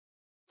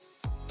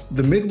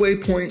The midway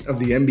point of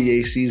the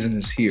NBA season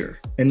is here,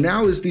 and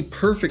now is the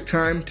perfect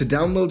time to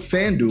download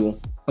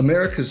FanDuel,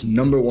 America's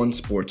 #1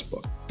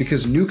 sportsbook,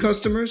 because new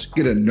customers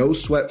get a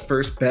no-sweat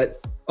first bet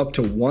up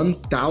to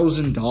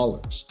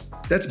 $1,000.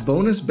 That's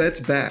bonus bets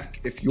back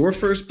if your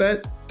first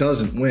bet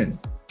doesn't win.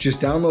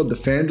 Just download the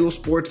FanDuel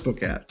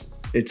Sportsbook app.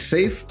 It's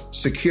safe,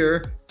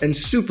 secure, and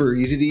super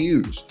easy to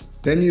use.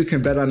 Then you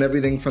can bet on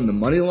everything from the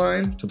money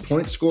line to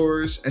point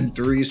scorers and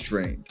threes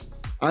drained.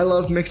 I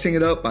love mixing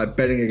it up by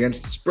betting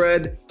against the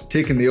spread,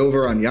 taking the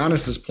over on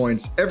Giannis's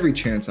points every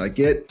chance I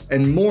get,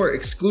 and more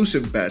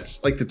exclusive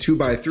bets like the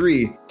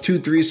 2x3, 2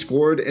 threes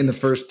scored in the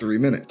first 3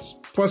 minutes.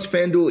 Plus,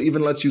 FanDuel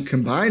even lets you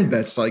combine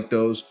bets like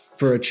those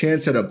for a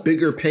chance at a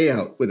bigger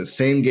payout with a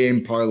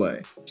same-game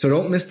parlay. So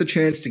don't miss the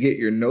chance to get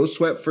your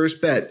no-sweat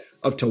first bet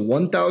up to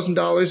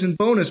 $1,000 in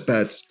bonus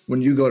bets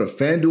when you go to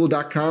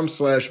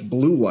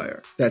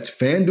FanDuel.com/BlueWire. That's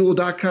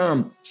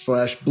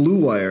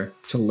FanDuel.com/BlueWire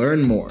to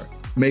learn more.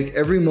 Make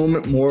every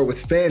moment more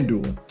with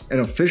FanDuel, an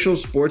official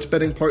sports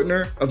betting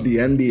partner of the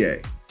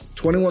NBA.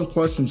 21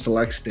 plus in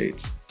select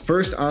states.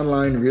 First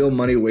online real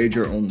money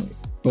wager only.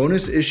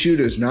 Bonus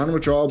issued as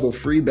non-withdrawable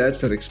free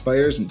bets that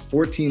expires in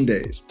 14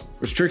 days.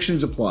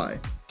 Restrictions apply.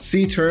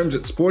 See terms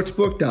at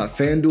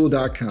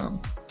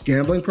sportsbook.fanduel.com.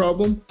 Gambling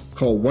problem?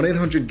 Call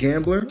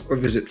 1-800-GAMBLER or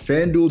visit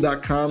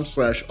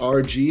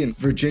fanduel.com/RG in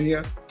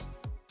Virginia.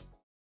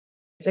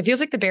 It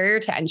feels like the barrier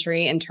to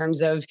entry in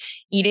terms of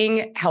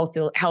eating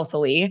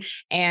healthily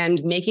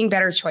and making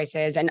better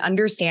choices and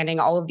understanding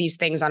all of these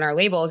things on our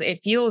labels.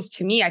 It feels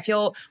to me, I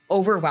feel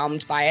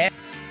overwhelmed by it.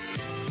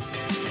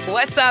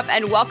 What's up,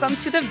 and welcome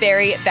to the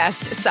Very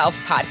Best Self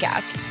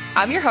podcast.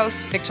 I'm your host,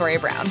 Victoria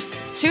Brown.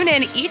 Tune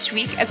in each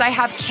week as I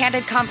have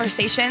candid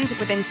conversations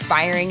with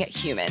inspiring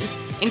humans,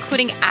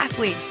 including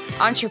athletes,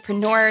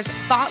 entrepreneurs,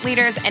 thought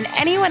leaders, and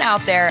anyone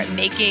out there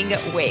making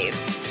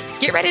waves.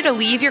 Get ready to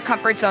leave your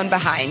comfort zone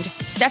behind,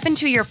 step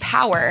into your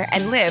power,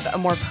 and live a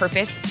more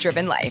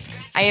purpose-driven life.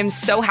 I am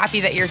so happy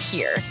that you're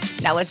here.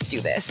 Now let's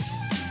do this.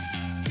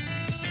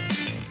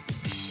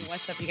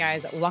 What's up, you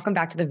guys? Welcome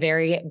back to the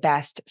Very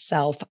Best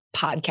Self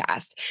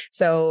podcast.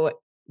 So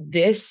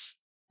this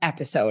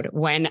episode,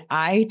 when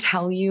I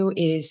tell you it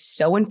is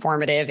so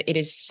informative, it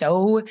is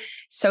so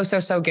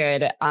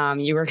good.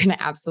 You are going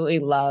to absolutely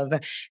love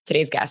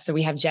today's guest. So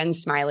we have Jen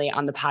Smiley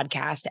on the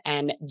podcast,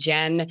 and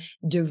Jen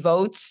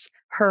devotes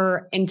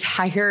her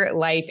entire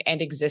life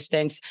and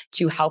existence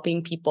to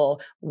helping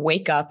people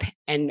wake up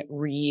and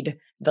read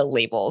the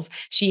labels.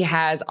 She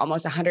has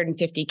almost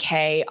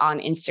 150K on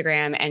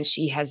Instagram, and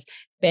she has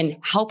been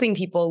helping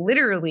people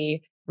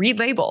literally read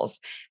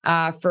labels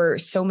for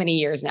so many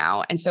years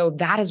now. And so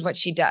that is what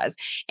she does.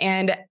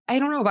 And I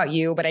don't know about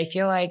you, but I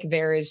feel like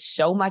there is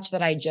so much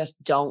that I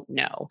just don't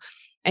know.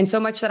 And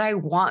so much that I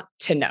want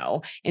to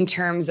know in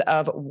terms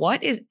of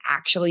what is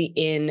actually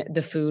in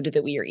the food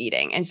that we are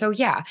eating. And so,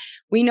 yeah,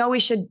 we know we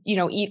should,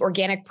 eat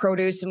organic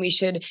produce, and we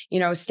should,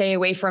 stay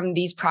away from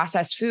these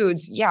processed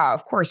foods. Yeah,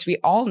 of course, we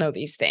all know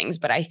these things,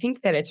 but I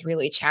think that it's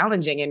really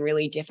challenging and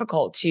really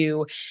difficult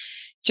to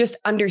just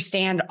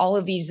understand all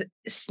of these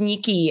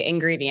sneaky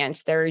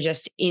ingredients that are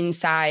just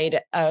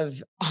inside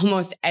of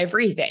almost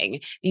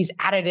everything, these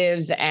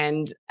additives,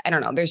 and I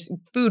don't know, there's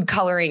food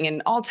coloring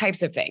and all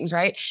types of things,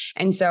 right?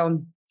 And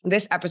so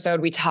this episode,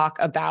 we talk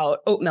about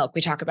oat milk,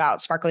 we talk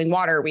about sparkling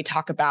water, we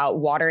talk about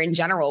water in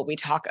general, we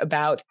talk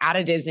about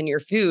additives in your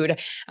food.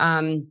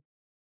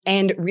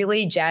 And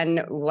really,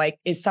 Jen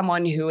is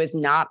someone who is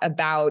not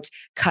about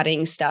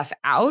cutting stuff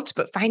out,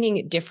 but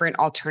finding different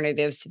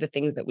alternatives to the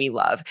things that we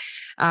love,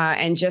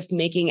 and just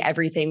making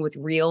everything with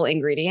real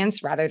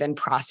ingredients rather than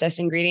processed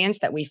ingredients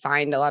that we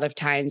find a lot of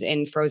times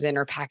in frozen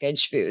or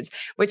packaged foods,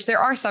 which there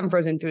are some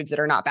frozen foods that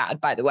are not bad,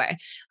 by the way.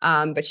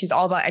 But she's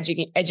all about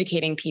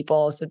educating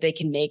people so that they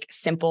can make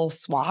simple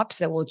swaps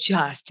that will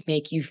just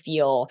make you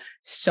feel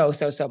so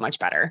much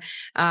better.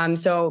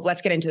 So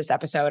let's get into this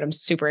episode. I'm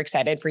super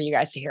excited for you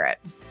guys to hear it.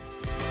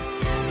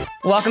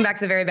 Welcome back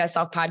to the Very Best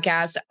Self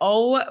podcast.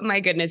 Oh my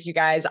goodness, you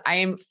guys. I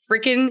am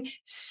freaking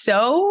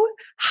so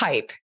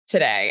hype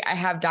today. I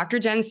have Dr.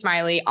 Jen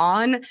Smiley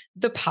on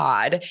the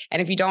pod.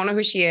 And if you don't know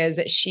who she is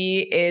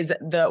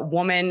the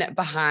woman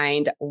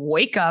behind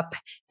Wake Up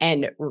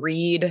and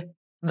Read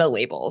the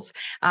Labels.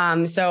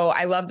 So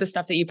I love the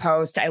stuff that you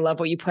post. I love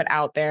what you put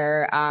out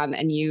there.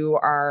 And you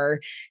are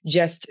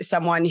just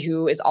someone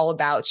who is all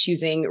about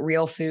choosing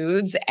real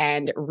foods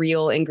and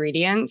real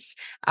ingredients,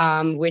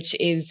 which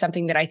is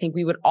something that I think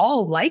we would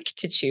all like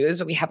to choose,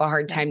 but we have a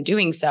hard time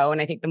doing so.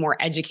 And I think the more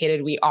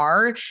educated we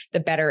are,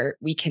 the better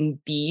we can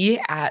be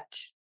at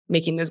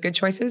making those good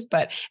choices.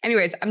 But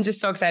anyways, I'm just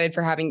so excited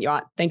for having you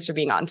on. Thanks for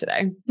being on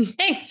today.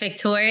 Thanks,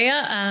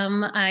 Victoria.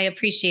 I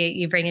appreciate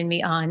you bringing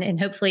me on, and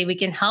hopefully we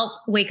can help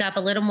wake up a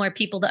little more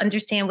people to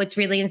understand what's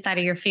really inside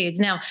of your foods.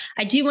 Now,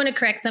 I do want to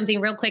correct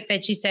something real quick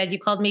that you said. You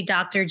called me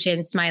Dr.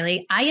 Jen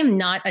Smiley. I am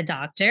not a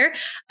doctor.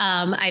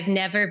 I've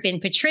never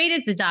been portrayed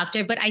as a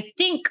doctor, but I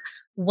think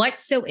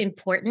what's so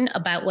important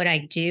about what I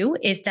do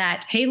is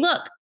that, hey,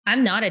 look,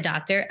 I'm not a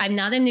doctor. I'm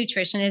not a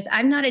nutritionist.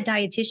 I'm not a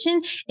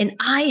dietitian. And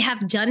I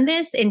have done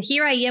this. And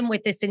here I am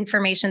with this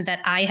information that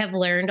I have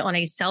learned on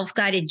a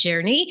self-guided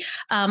journey.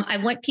 I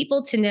want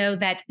people to know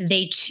that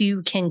they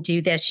too can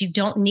do this. You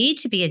don't need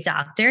to be a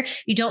doctor.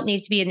 You don't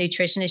need to be a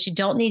nutritionist. You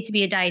don't need to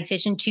be a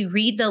dietitian to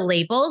read the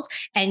labels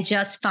and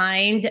just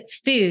find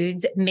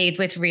foods made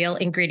with real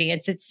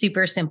ingredients. It's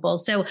super simple.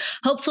 So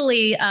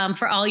hopefully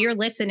for all your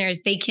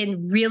listeners, they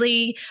can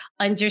really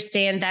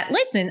understand that,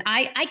 listen,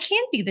 I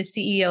can't be the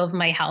CEO of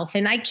my health,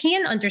 and I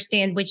can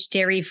understand which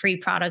dairy-free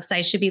products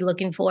I should be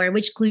looking for,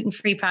 which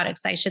gluten-free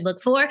products I should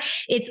look for.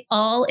 It's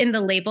all in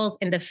the labels,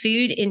 and the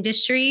food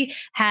industry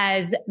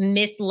has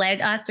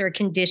misled us or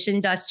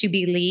conditioned us to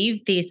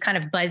believe these kind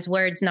of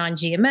buzzwords,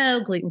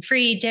 non-GMO,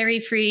 gluten-free,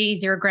 dairy-free,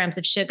 0 grams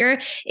of sugar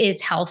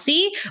is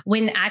healthy,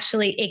 when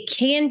actually it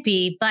can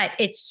be, but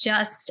it's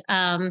just,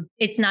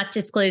 it's not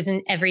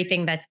disclosing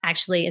everything that's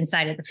actually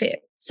inside of the food.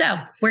 So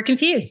we're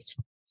confused.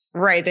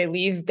 Right. They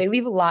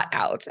leave a lot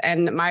out,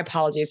 and my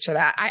apologies for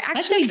that. I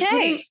actually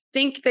didn't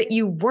think that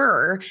you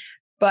were,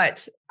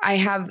 but I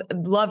have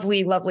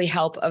lovely, lovely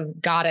help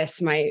of Goddess,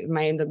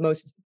 the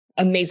most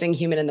amazing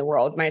human in the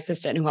world, my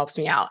assistant who helps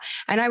me out.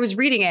 And I was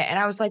reading it and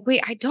I was like,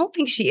 wait, I don't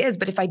think she is,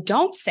 but if I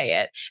don't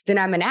say it, then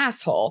I'm an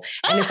asshole.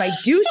 And if I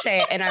do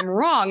say it and I'm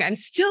wrong, I'm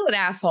still an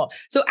asshole.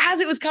 So as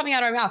it was coming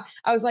out of my mouth,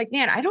 I was like,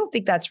 man, I don't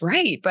think that's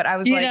right. But I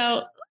was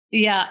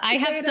yeah, I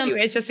have some,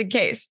 it's just in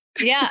case.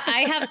 Yeah,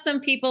 I have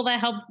some people that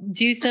help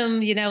do some,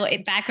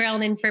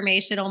 background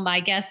information on my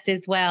guests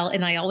as well.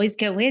 And I always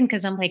go in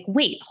because I'm like,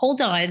 wait,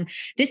 hold on.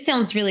 This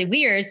sounds really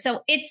weird.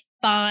 So it's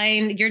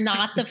fine. You're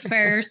not the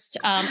first.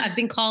 I've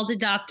been called a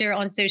doctor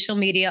on social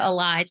media a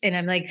lot. And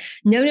I'm like,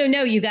 no,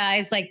 you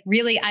guys, like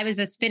really, I was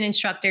a spin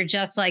instructor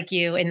just like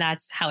you. And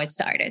that's how it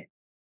started.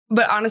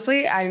 But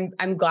honestly,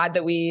 I'm glad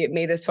that we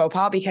made this faux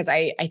pas, because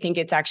I think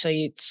it's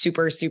actually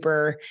super,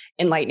 super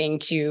enlightening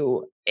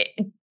to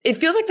it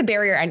feels like the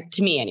barrier, and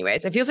to me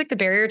anyways, it feels like the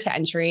barrier to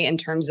entry in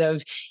terms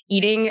of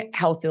eating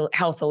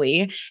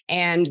healthily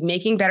and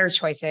making better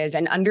choices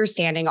and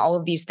understanding all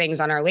of these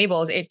things on our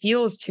labels. It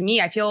feels to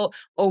me, I feel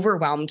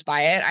overwhelmed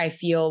by it. I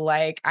feel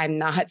like I'm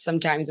not,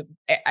 sometimes,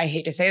 I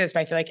hate to say this, but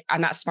I feel like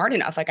I'm not smart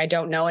enough. Like I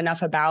don't know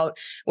enough about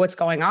what's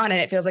going on.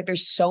 And it feels like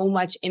there's so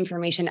much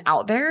information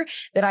out there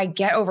that I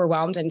get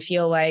overwhelmed and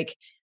feel like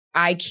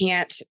I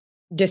can't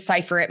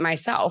decipher it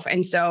myself.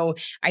 And so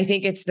I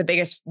think it's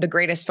the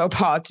greatest faux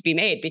pas to be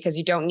made, because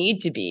you don't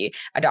need to be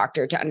a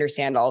doctor to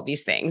understand all of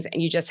these things.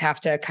 And you just have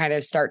to kind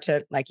of start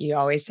to, like you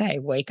always say,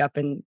 wake up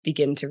and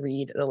begin to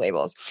read the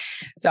labels.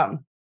 So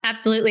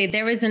absolutely.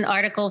 There was an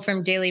article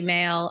from Daily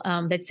Mail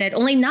that said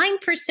only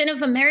 9%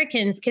 of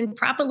Americans can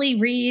properly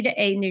read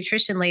a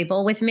nutrition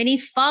label, with many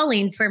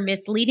falling for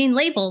misleading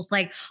labels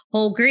like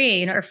whole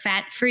grain or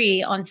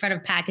fat-free on front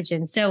of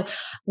packaging. So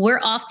we're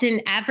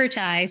often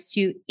advertised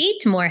to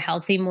eat more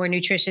healthy, more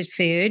nutritious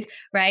food,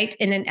 right,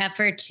 in an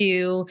effort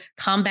to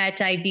combat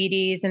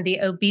diabetes and the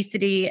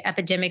obesity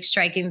epidemic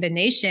striking the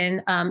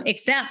nation,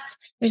 except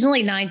there's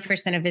only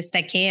 9% of us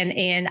that can.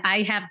 And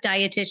I have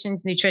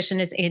dietitians,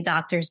 nutritionists, and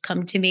doctors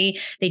come to me.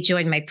 They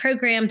join my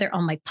program. They're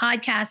on my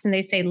podcast, and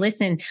they say,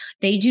 listen,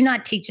 they do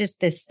not teach us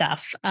this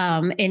stuff.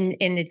 And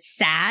it's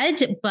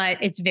sad, but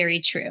it's very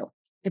true.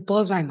 It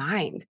blows my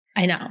mind.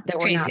 I know that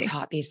we're not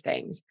taught these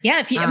things. Yeah.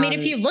 If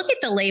you look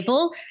at the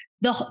label,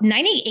 the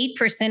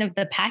 98% of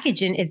the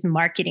packaging is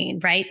marketing,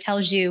 right?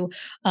 Tells you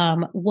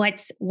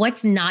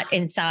what's not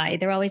inside.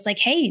 They're always like,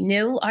 hey,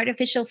 no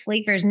artificial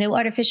flavors, no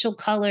artificial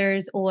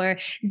colors, or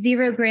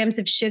 0 grams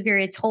of sugar.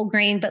 It's whole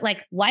grain. But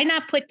like, why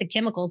not put the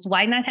chemicals?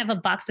 Why not have a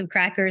box of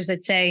crackers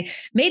that say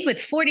made with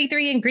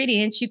 43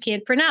 ingredients you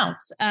can't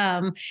pronounce?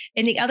 And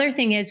the other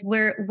thing is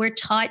we're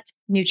taught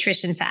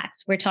nutrition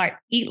facts. We're taught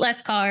eat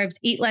less carbs,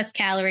 eat less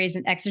calories,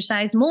 and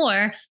exercise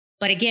more.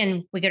 But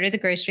again, we go to the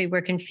grocery,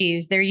 we're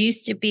confused. There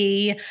used to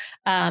be,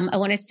 I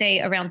want to say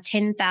around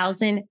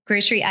 10,000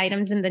 grocery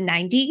items in the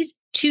 90s.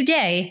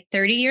 Today,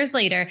 30 years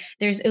later,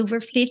 there's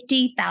over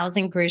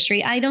 50,000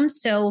 grocery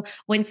items. So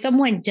when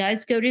someone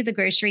does go to the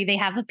grocery, they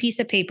have a piece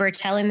of paper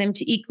telling them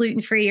to eat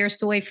gluten-free or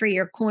soy-free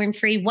or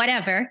corn-free,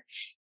 whatever.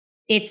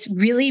 It's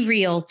really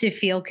real to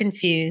feel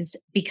confused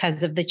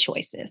because of the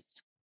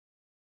choices.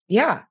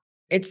 Yeah,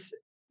 it's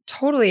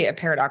totally a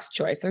paradox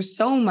choice. There's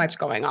so much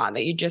going on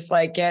that you just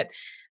like get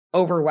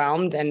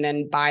overwhelmed and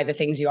then buy the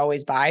things you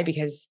always buy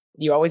because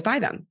you always buy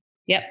them.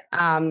 Yep.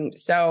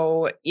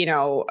 So,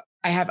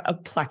 I have a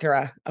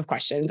plethora of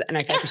questions, and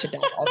I feel like we should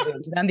dive all the way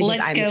into them because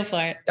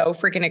I'm so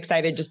freaking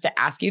excited just to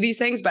ask you these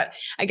things. But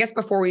I guess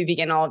before we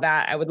begin all of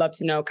that, I would love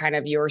to know kind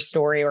of your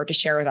story, or to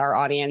share with our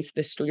audience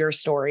your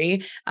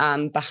story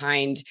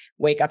behind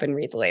Wake Up and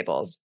Read the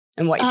Labels,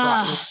 and what you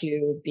brought you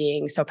to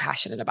being so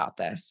passionate about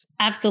this.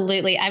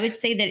 Absolutely. I would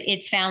say that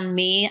it found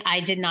me. I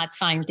did not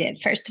find it.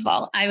 First of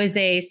all, I was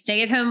a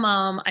stay-at-home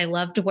mom. I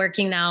loved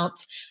working out.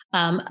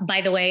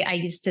 By the way, I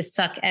used to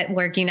suck at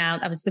working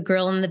out. I was the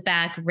girl in the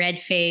back, red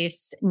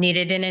face,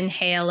 needed an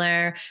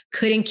inhaler,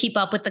 couldn't keep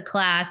up with the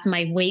class.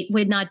 My weight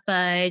would not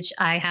budge.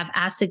 I have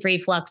acid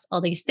reflux,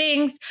 all these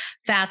things.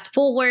 Fast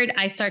forward,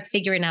 I start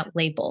figuring out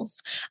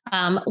labels.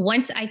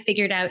 Once I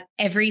figured out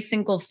every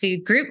single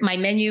food group, my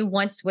menu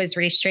once was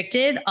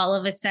restricted. All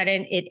of a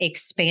sudden it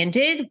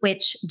expanded,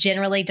 which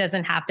generally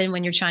doesn't happen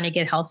when you're trying to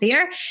get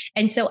healthier.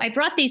 And so I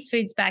brought these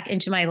foods back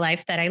into my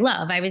life that I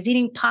love. I was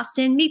eating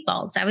pasta and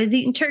meatballs. I was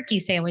eating turkey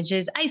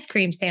sandwiches, ice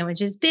cream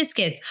sandwiches,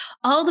 biscuits,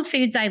 all the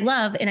foods I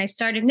love. And I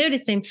started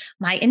noticing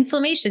my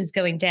inflammation's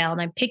going down.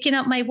 I'm picking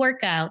up my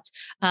workout.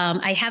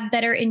 I have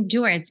better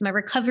endurance. My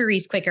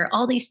recovery's quicker.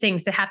 All these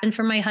things that happened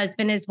for my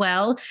husband as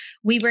well.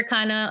 We were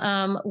kind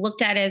of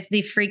looked at as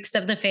the freaks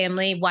of the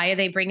family. Why are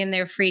they bringing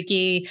their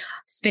freaky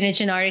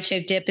spinach and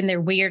artichoke dip and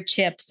their weird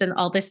chips and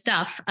all this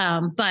stuff?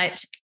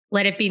 But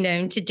let it be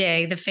known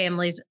today, the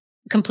family's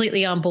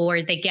completely on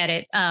board. They get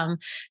it.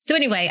 So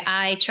anyway,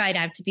 I tried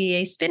out to be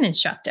a spin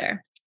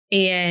instructor.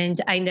 And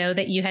I know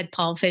that you had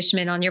Paul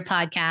Fishman on your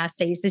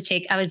podcast.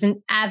 I was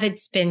an avid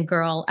spin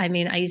girl. I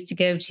mean, I used to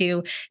go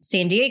to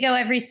San Diego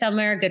every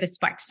summer, go to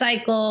Spark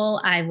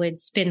Cycle. I would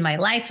spin my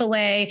life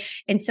away.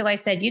 And so I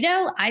said,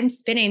 I'm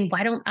spinning.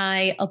 Why don't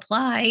I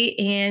apply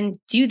and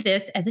do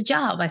this as a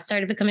job? I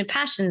started becoming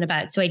passionate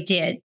about it. So I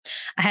did.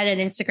 I had an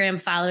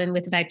Instagram following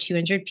with about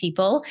 200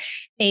 people.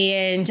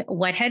 And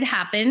what had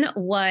happened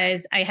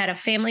was I had a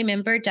family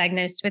member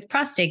diagnosed with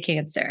prostate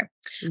cancer.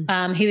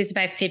 He was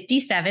about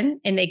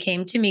 57, and they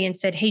came to me and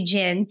said, "Hey,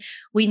 Jen,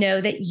 we know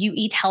that you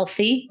eat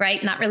healthy,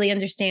 right? Not really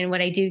understanding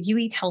what I do. You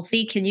eat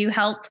healthy. Can you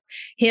help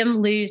him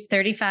lose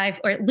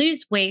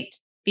weight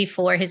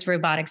before his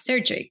robotic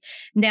surgery?"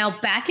 Now,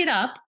 back it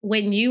up.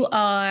 When you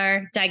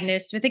are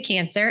diagnosed with a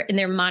cancer and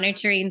they're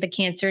monitoring the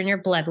cancer in your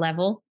blood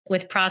level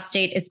with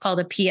prostate, it's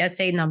called a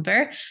PSA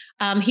number.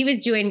 He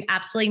was doing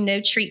absolutely no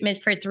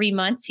treatment for 3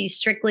 months. He's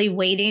strictly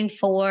waiting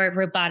for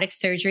robotic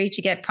surgery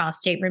to get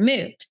prostate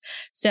removed.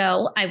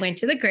 So I went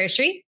to the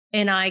grocery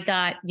and I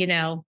got,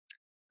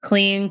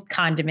 clean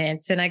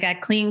condiments and I got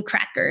clean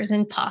crackers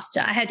and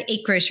pasta. I had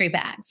 8 grocery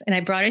bags and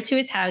I brought it to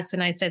his house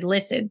and I said,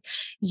 "Listen,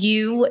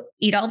 you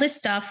eat all this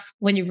stuff.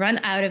 When you run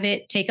out of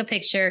it, take a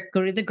picture,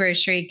 go to the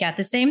grocery, get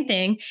the same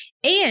thing.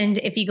 And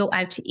if you go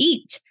out to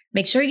eat,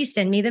 make sure you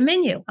send me the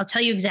menu. I'll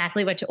tell you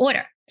exactly what to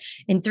order."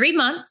 In 3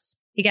 months,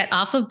 he got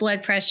off of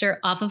blood pressure,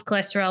 off of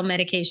cholesterol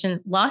medication,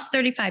 lost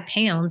 35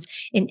 pounds.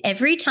 And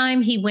every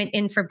time he went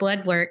in for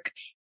blood work,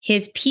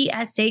 his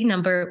PSA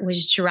number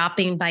was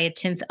dropping by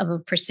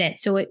 0.1%.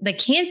 So the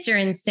cancer,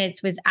 in a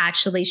sense, was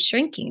actually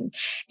shrinking.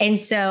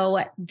 And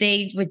so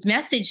they would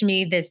message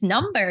me this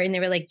number and they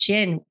were like,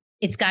 "Jen,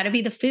 it's got to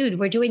be the food.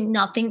 We're doing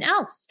nothing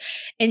else."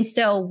 And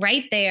so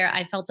right there,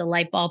 I felt a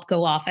light bulb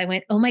go off. I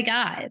went, "Oh my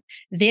God,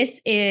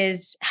 this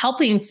is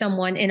helping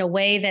someone in a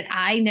way that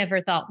I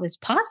never thought was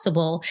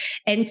possible."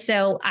 And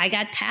so I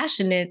got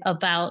passionate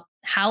about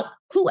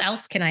who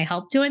else can I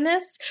help doing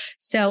this?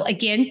 So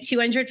again,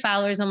 200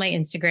 followers on my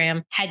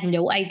Instagram, had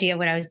no idea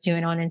what I was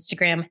doing on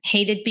Instagram,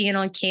 hated being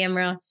on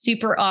camera,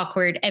 super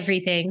awkward,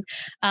 everything.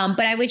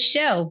 But I would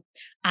show,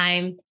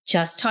 I'm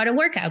just taught a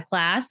workout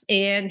class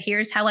and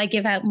here's how I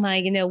give out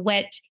my,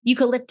 wet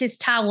eucalyptus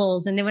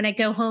towels. And then when I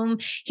go home,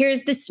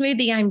 here's the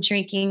smoothie I'm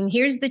drinking.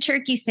 Here's the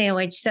turkey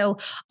sandwich. So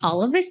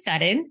all of a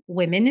sudden,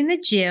 women in the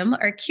gym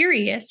are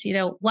curious,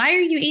 why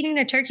are you eating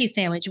a turkey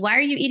sandwich? Why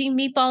are you eating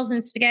meatballs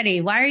and spaghetti?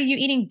 Why are you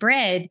eating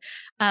bread?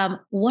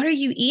 What are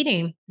you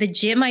eating? The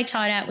gym I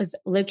taught at was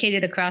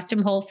located across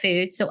from Whole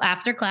Foods. So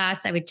after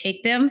class, I would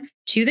take them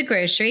to the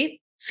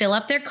grocery, fill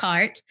up their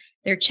cart.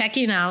 They're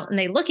checking out and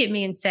they look at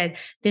me and said,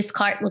 "This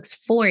cart looks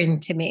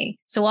foreign to me."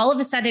 So all of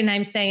a sudden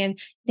I'm saying,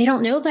 they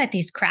don't know about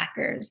these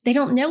crackers. They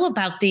don't know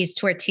about these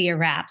tortilla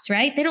wraps,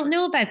 right? They don't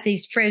know about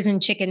these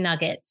frozen chicken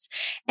nuggets.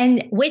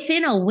 And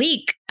within a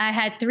week, I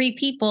had 3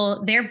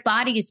 people, their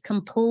bodies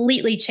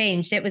completely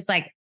changed. It was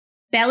like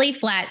belly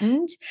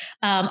flattened.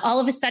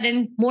 All of a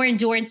sudden, more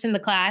endurance in the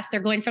class.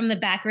 They're going from the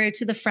back row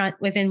to the front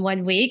within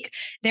 1 week.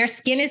 Their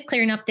skin is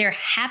clearing up. They're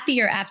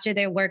happier after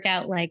their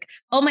workout. Like,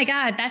 "Oh my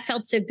God, that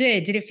felt so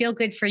good. Did it feel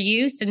good for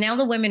you?" So now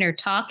the women are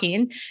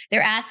talking.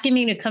 They're asking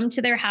me to come to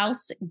their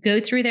house,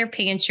 go through their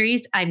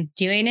pantries. I'm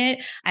doing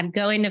it. I'm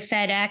going to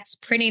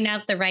FedEx, printing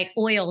out the right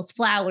oils,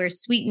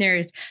 flours,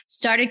 sweeteners,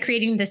 started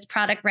creating this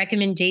product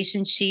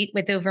recommendation sheet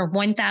with over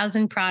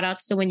 1,000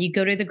 products. So when you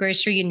go to the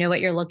grocery, you know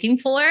what you're looking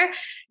for.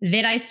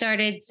 Then I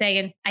started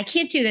saying, I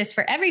can't do this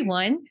for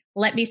everyone.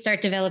 Let me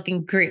start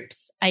developing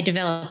groups. I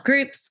develop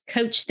groups,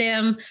 coach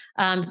them,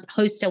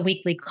 host a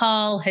weekly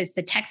call, host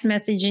a text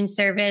messaging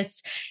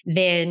service.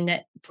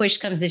 Then push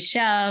comes to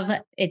shove.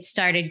 It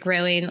started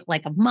growing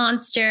like a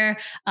monster.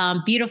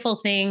 Beautiful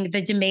thing.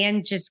 The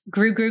demand just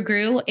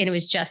grew. And it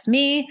was just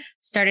me.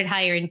 started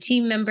hiring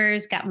team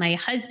members, got my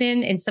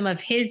husband and some of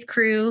his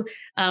crew.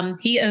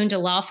 He owned a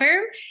law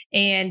firm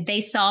and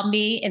they saw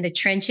me in the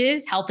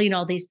trenches helping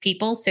all these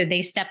people. So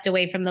they stepped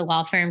away from the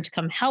law firm to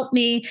come help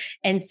me.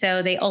 And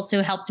so they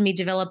also helped me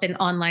develop an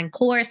online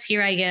course.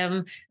 Here I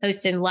am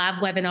hosting live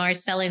webinars,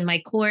 selling my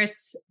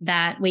course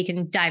that we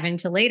can dive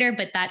into later,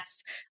 but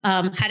that's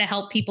how to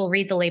help people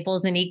read the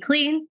labels and eat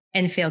clean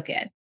and feel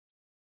good.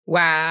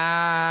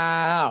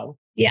 Wow.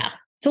 Yeah,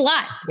 it's a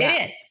lot. Yeah.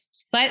 It is,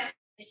 but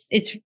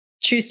it's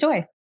true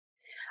story.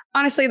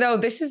 Honestly, though,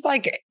 this is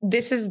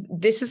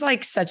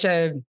like such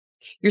a,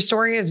 your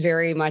story is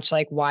very much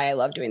like why I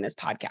love doing this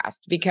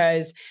podcast,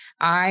 because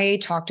I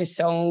talk to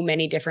so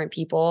many different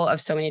people of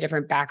so many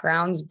different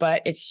backgrounds,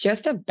 but it's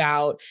just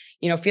about,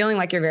 feeling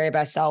like your very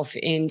best self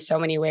in so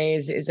many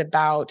ways is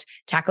about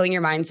tackling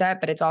your mindset,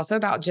 but it's also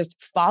about just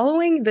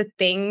following the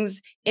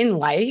things in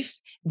life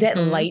that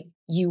light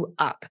you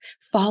up.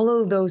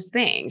 Follow those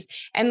things.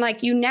 And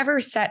like, you never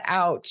set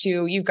out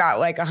to, you've got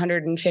like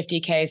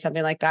 150K,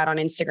 something like that on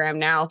Instagram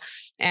now.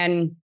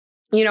 And,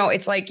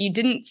 it's like, you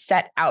didn't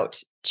set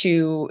out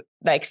to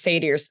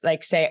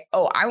say,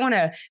 oh, I want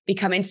to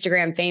become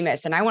Instagram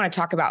famous and I want to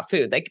talk about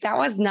food. Like it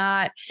was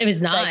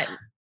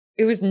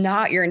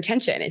not your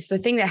intention. It's the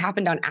thing that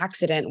happened on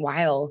accident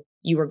while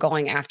you were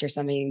going after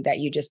something that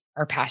you just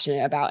are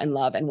passionate about and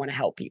love and want to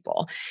help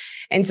people.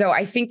 And so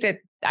I think that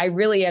I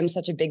really am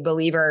such a big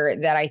believer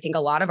that I think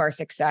a lot of our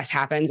success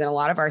happens, and a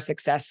lot of our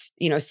success,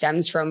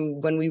 stems from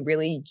when we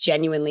really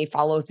genuinely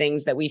follow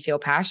things that we feel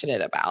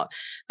passionate about,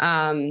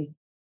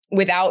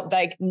 without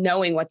like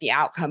knowing what the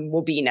outcome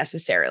will be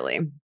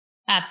necessarily.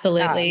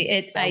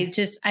 Absolutely.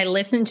 I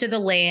listen to the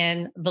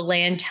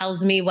land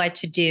tells me what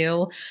to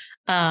do.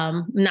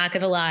 I'm not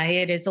going to lie.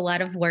 It is a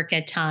lot of work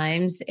at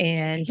times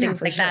and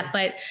things like that.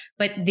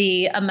 But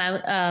the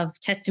amount of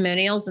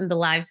testimonials and the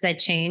lives that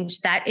change,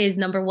 that is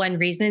number one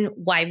reason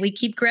why we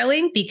keep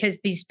growing, because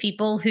these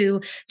people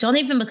who don't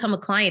even become a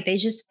client, they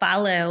just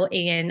follow.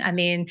 And I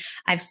mean,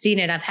 I've seen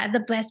it. I've had the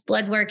best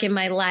blood work in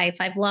my life.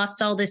 I've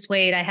lost all this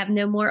weight. I have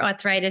no more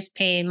arthritis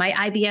pain. My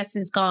IBS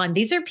is gone.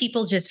 These are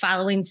people just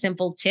following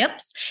simple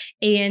tips.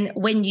 And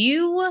when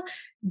you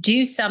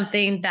do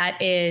something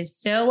that is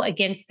so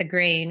against the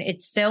grain,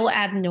 it's so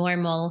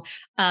abnormal,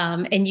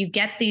 and you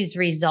get these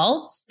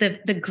results,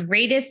 the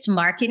greatest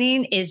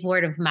marketing is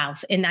word of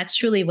mouth. And that's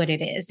truly what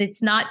it is.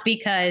 It's not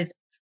because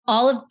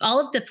all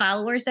of the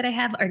followers that I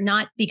have are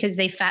not because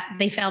they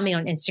found me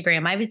on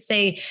Instagram. I would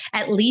say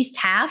at least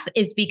half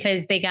is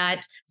because they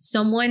got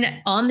someone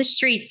on the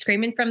street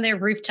screaming from their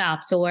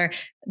rooftops, or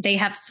they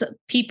have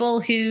people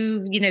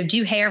who,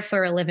 do hair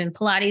for a living,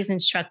 Pilates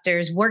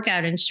instructors,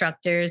 workout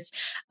instructors.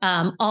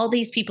 All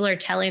these people are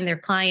telling their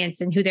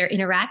clients and who they're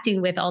interacting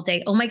with all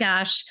day, oh my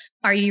gosh,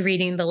 are you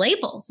reading the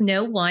labels?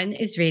 No one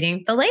is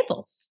reading the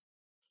labels.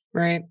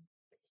 Right.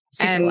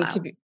 And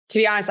to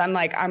be honest, I'm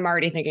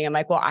already thinking,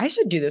 well, I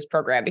should do this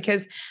program,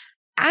 because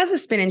as a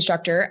spin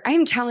instructor, I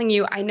am telling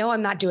you, I know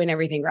I'm not doing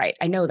everything right.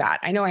 I know that.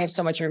 I know I have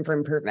so much room for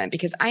improvement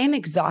because I am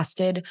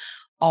exhausted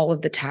all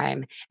of the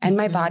time and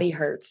my body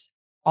hurts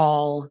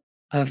all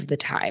of the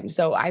time.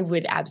 So I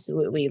would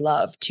absolutely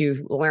love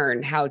to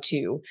learn how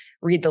to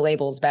read the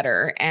labels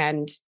better,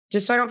 and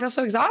just so I don't feel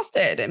so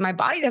exhausted and my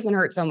body doesn't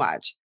hurt so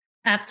much.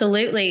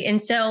 Absolutely. And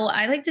so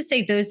I like to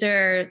say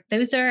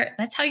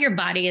that's how your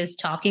body is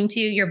talking to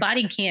you. Your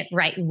body can't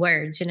write in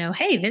words,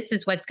 hey, this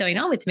is what's going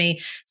on with me.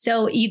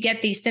 So you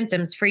get these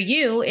symptoms. For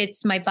you,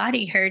 it's my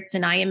body hurts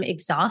and I am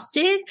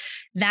exhausted.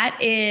 That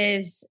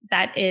is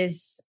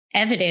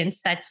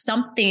evidence that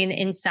something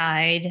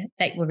inside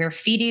that we're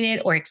feeding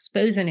it or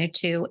exposing it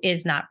to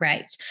is not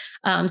right.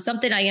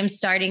 Something I am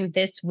starting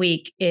this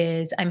week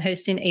is I'm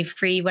hosting a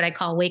free, what I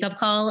call wake up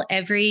call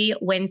every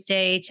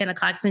Wednesday, 10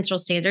 o'clock Central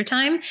Standard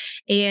Time.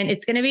 And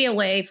it's going to be a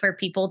way for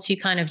people to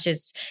kind of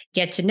just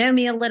get to know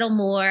me a little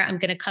more. I'm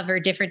going to cover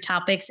different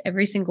topics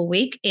every single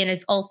week. And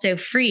it's also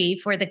free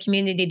for the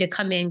community to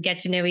come in, get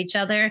to know each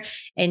other,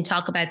 and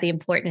talk about the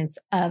importance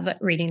of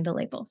reading the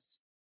labels.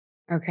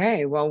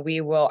 Okay. Well, we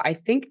will. I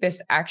think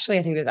this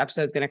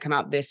episode is going to come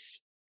out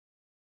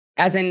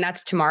as in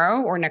that's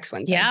tomorrow or next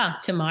Wednesday? Yeah,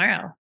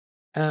 tomorrow.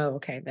 Oh,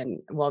 okay.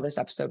 Then, this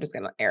episode is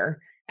going to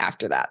air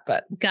after that,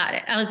 but got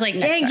it. I was like,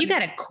 dang, you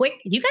got a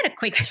quick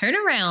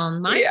turnaround.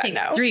 Mine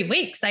takes 3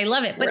 weeks. I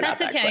love it, but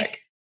that's okay.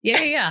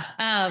 Yeah.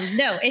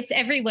 No, it's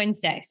every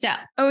Wednesday. So,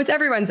 it's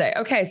every Wednesday.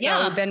 Okay.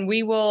 So then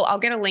I'll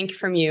get a link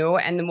from you,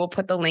 and then we'll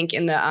put the link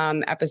in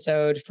the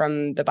episode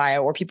from the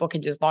bio, or people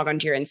can just log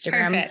onto your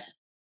Instagram. Perfect.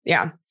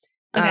 Yeah.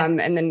 Okay.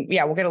 And then,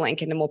 we'll get a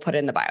link and then we'll put it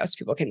in the bio so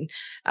people can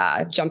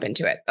jump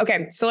into it.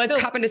 Okay. So let's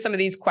hop into some of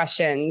these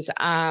questions.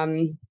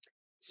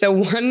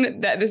 So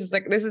this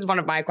is one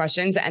of my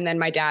questions. And then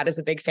my dad is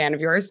a big fan of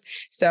yours.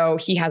 So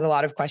he has a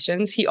lot of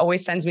questions. He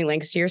always sends me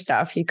links to your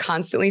stuff. He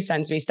constantly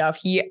sends me stuff.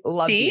 He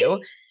loves you.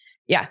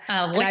 Yeah.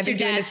 And I've been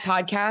doing this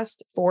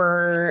podcast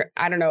for,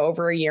 I don't know,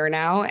 over a year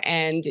now.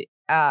 And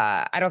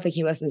I don't think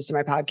he listens to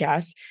my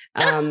podcast,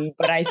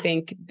 but I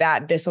think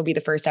that this will be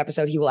the first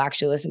episode he will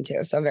actually listen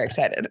to. So I'm very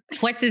excited.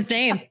 What's his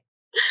name?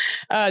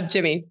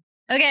 Jimmy.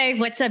 Okay.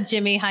 What's up,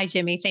 Jimmy? Hi,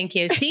 Jimmy. Thank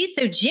you. See,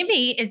 so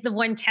Jimmy is the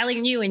one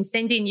telling you and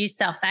sending you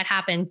stuff that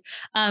happens.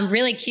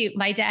 Really cute.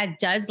 My dad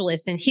does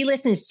listen. He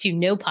listens to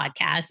no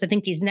podcasts. I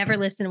think he's never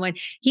listened to one.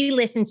 He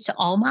listens to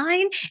all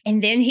mine.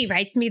 And then he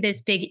writes me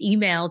this big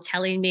email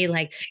telling me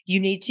like, you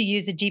need to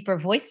use a deeper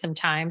voice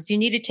sometimes. You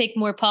need to take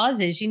more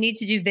pauses. You need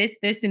to do this,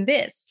 this, and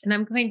this. And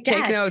I'm going,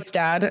 Dad. Take notes,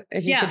 Dad.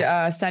 If you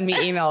could send me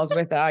emails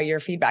with your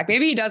feedback.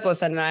 Maybe he does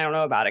listen and I don't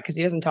know about it because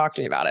he doesn't talk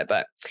to me about it.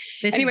 But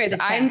anyways,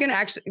 I'm going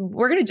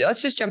to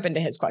let's just jump into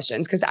his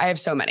questions because I have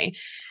so many.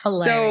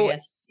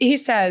 Hilarious. So he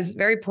says,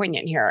 very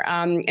poignant here.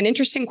 An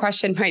interesting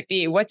question might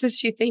be, what does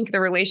she think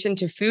the relation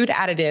to food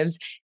additives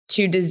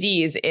to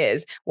disease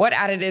is? What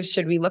additives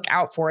should we look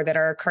out for that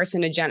are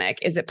carcinogenic?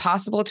 Is it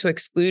possible to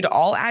exclude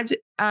all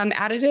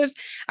additives?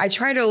 I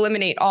try to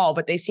eliminate all,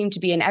 but they seem to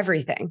be in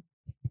everything.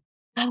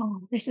 Oh,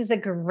 this is a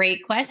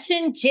great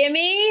question,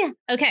 Jimmy.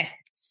 Okay.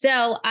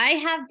 So I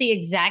have the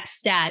exact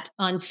stat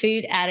on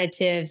food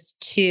additives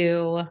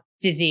to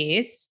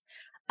disease.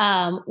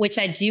 Which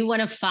I do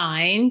want to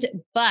find.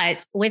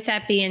 But with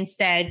that being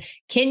said,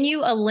 can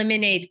you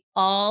eliminate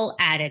all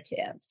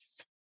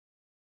additives?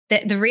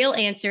 The real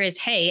answer is,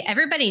 hey,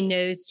 everybody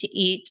knows to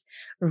eat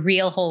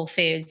real whole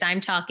foods.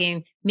 I'm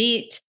talking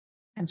meat,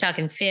 I'm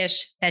talking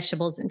fish,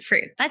 vegetables, and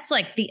fruit. That's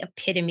like the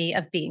epitome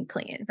of being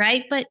clean,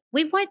 right? But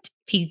we want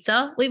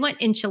pizza, we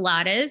want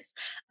enchiladas,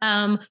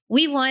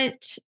 we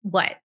want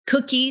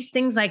cookies,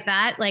 things like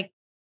that. Like,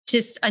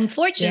 just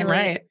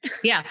unfortunately,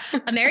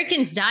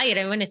 Americans' diet,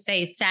 I want to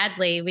say,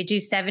 sadly, we do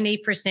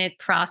 70%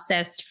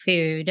 processed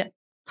food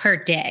per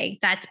day.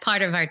 That's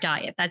part of our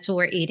diet. That's what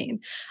we're eating.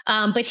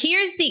 But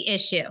here's the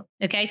issue.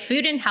 Okay.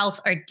 Food and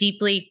health are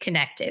deeply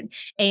connected.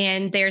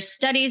 And there's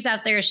studies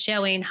out there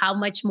showing how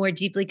much more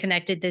deeply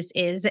connected this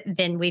is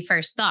than we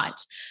first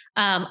thought.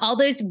 All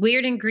those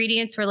weird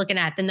ingredients we're looking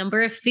at, the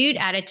number of food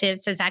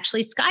additives has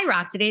actually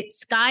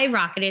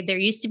skyrocketed. There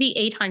used to be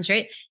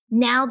 800.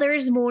 Now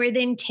there's more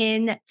than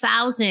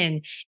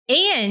 10,000.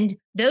 And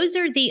those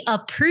are the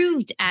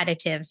approved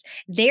additives.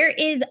 There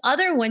is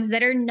other ones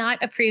that are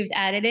not approved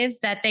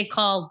additives that they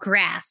call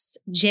GRAS,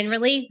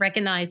 generally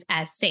recognized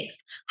as safe.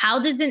 How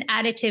does an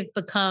additive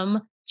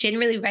become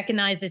generally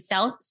recognized as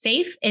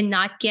safe and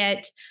not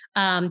get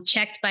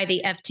checked by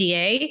the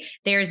FDA?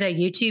 There's a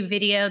YouTube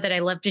video that I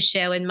love to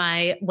show in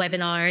my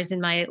webinars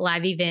and my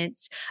live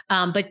events.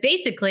 But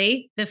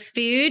basically, the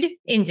food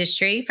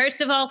industry,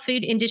 first of all,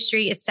 food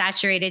industry is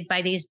saturated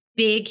by these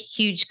big,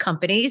 huge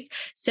companies.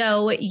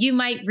 So you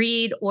might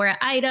read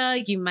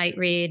Ora-Ida, you might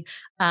read,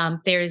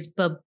 there's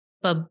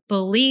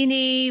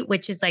Bellini,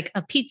 which is like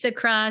a pizza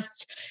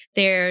crust.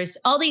 There's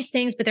all these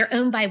things, but they're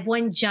owned by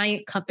one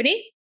giant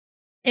company.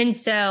 And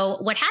so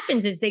what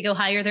happens is they go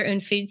hire their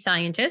own food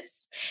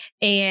scientists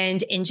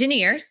and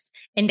engineers,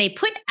 and they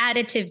put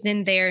additives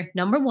in there,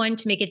 number one,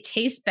 to make it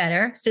taste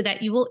better so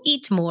that you will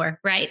eat more,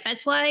 right?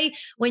 That's why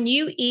when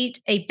you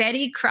eat a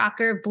Betty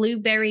Crocker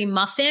blueberry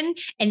muffin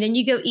and then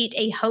you go eat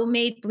a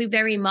homemade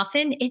blueberry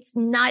muffin, it's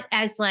not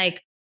as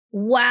like,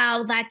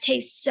 wow, that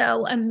tastes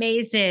so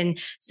amazing.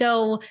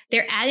 So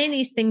they're adding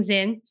these things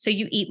in so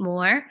you eat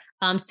more,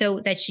 so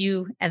that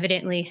you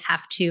evidently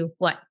have to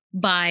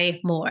buy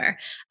more.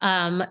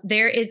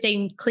 There is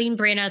a clean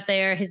brand out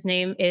there. His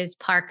name is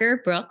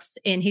Parker Brooks,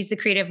 and he's the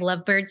creator of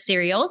Lovebird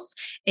cereals.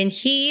 And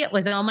he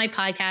was on my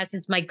podcast.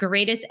 It's my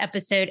greatest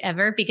episode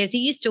ever because he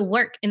used to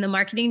work in the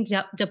marketing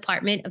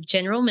department of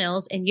General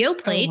Mills and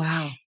Yoplait. Oh,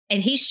 wow.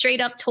 And he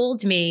straight up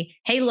told me,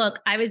 hey, look,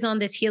 I was on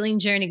this healing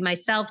journey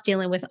myself,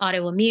 dealing with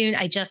autoimmune.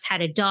 I just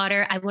had a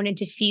daughter. I wanted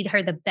to feed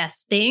her the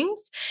best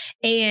things.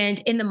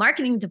 And in the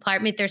marketing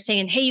department, they're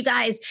saying, hey, you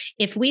guys,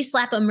 if we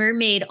slap a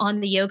mermaid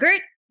on the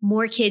yogurt,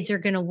 more kids are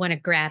going to want to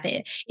grab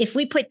it. If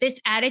we put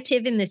this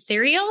additive in the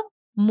cereal,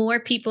 more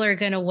people are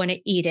going to want to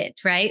eat it,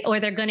 right?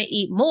 Or they're going to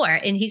eat more.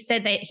 And he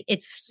said that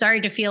it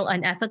started to feel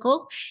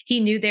unethical.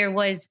 He knew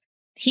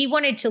he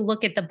wanted to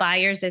look at the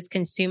buyers as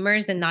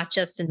consumers and not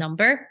just a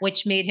number,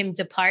 which made him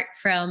depart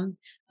from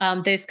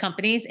those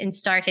companies and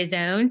start his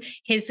own.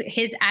 His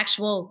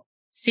actual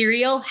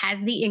cereal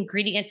has the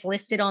ingredients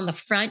listed on the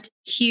front,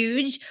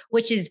 huge,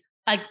 which is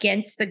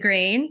against the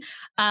grain.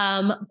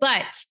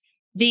 But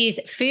these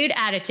food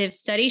additives,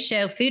 studies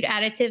show food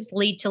additives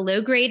lead to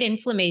low-grade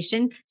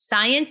inflammation.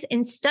 Science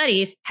and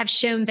studies have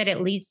shown that it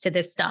leads to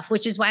this stuff,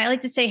 which is why I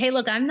like to say, hey,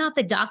 look, I'm not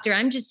the doctor.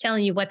 I'm just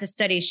telling you what the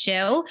studies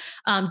show.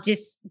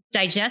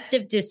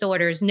 Digestive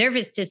disorders,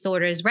 nervous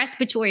disorders,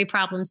 respiratory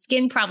problems,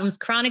 skin problems,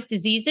 chronic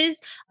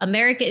diseases.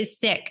 America is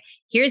sick.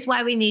 Here's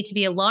why we need to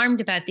be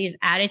alarmed about these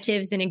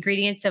additives and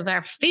ingredients of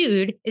our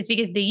food is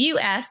because the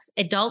U.S.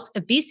 adult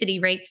obesity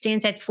rate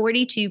stands at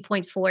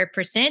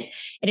 42.4%.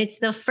 And it's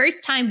the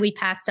first time we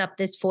passed up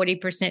this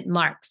 40%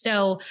 mark.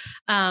 So,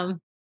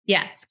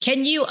 Yes.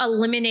 Can you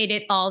eliminate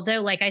it all though?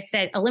 Like I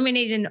said,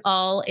 eliminating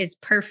all is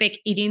perfect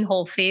eating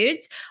whole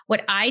foods.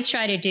 What I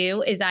try to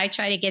do is I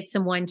try to get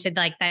someone to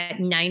like that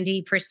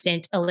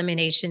 90%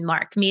 elimination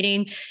mark,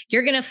 meaning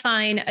you're going to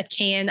find a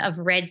can of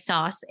red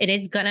sauce. It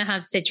is going to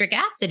have citric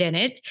acid in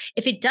it.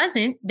 If it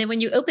doesn't, then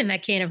when you open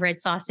that can of red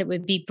sauce, it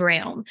would be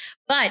brown.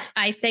 But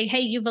I say,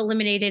 hey, you've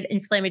eliminated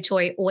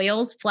inflammatory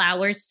oils,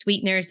 flours,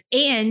 sweeteners,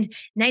 and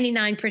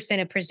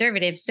 99% of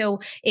preservatives.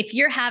 So if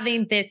you're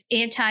having this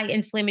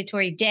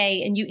anti-inflammatory day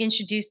and you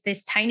introduce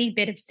this tiny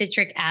bit of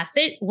citric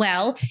acid,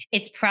 well,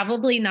 it's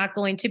probably not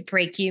going to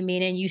break you,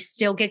 meaning you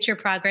still get your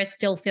progress,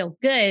 still feel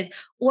good.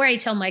 Or I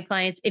tell my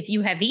clients, if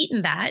you have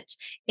eaten that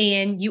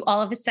and you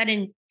all of a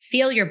sudden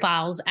feel your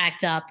bowels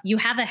act up, you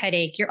have a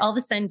headache, you're all of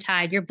a sudden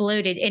tired, you're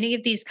bloated, any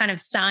of these kind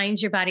of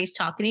signs your body's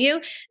talking to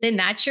you, then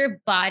that's your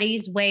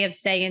body's way of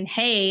saying,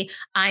 hey,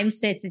 I'm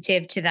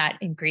sensitive to that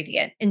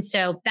ingredient. And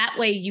so that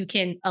way you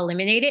can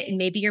eliminate it. And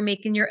maybe you're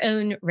making your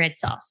own red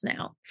sauce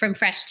now from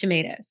fresh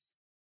tomatoes.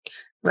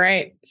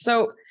 Right.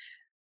 So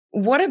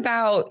what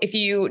about do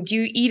you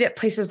eat at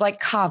places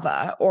like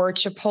Cava or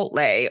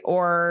Chipotle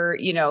or,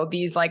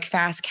 these like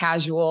fast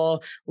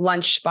casual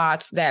lunch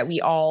spots that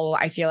we all,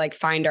 I feel like,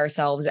 find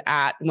ourselves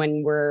at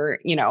when we're,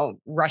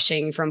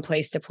 rushing from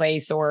place to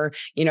place or,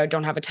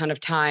 don't have a ton of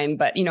time.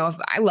 But, if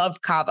I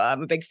love Cava,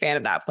 I'm a big fan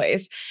of that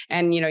place.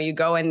 And, you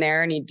go in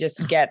there and you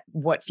just get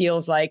what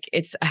feels like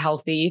it's a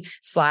healthy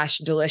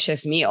 /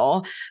 delicious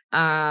meal.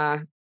 But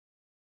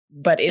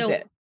is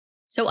it?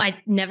 So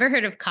I never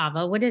heard of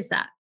Cava. What is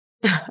that?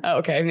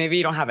 Okay, maybe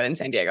you don't have it in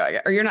San Diego,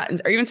 or you're not.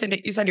 Are you in San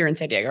Diego? You said you're in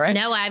San Diego, right?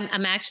 No,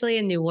 I'm actually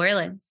in New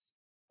Orleans.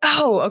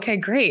 Oh, okay,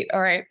 great.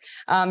 All right.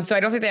 So I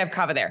don't think they have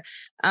Cava there.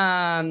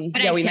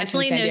 But we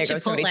mentioned San Diego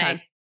so many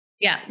times.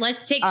 Yeah,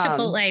 let's take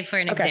Chipotle for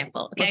an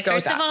example. Okay,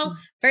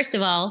 first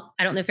of all,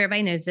 I don't know if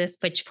everybody knows this,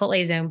 but Chipotle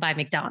is owned by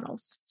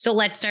McDonald's. So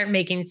let's start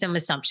making some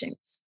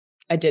assumptions.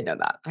 I did know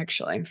that,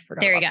 actually.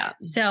 There you go.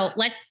 So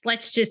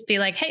let's just be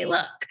like, hey,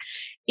 look.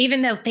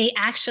 Even though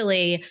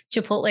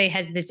Chipotle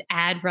has this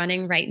ad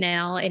running right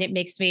now, and it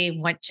makes me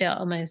want to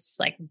almost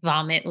like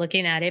vomit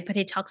looking at it, but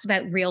it talks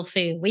about real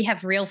food. We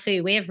have real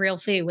food. We have real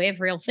food. We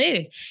have real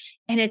food.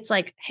 And it's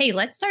like, hey,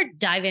 let's start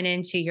diving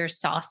into your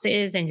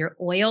sauces and your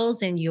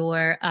oils and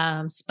your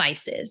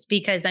spices,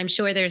 because I'm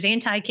sure there's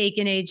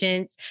anti-caking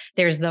agents.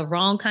 There's the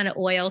wrong kind of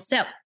oil.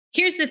 So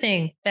here's the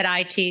thing that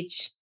I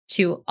teach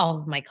to all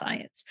of my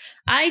clients.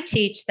 I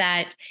teach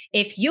that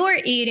if you're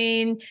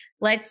eating,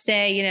 let's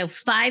say,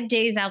 5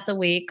 days out the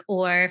week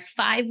or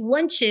 5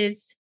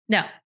 lunches.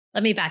 No,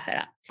 let me back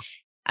that up.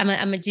 I'm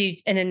going to do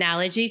an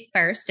analogy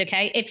first.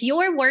 Okay. If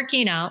you're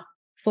working out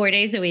 4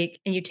 days a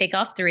week and you take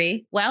off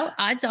 3, well,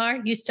 odds are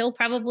you still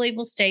probably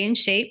will stay in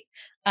shape.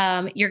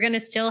 You're going to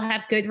still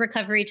have good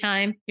recovery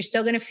time. You're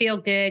still going to feel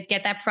good,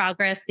 get that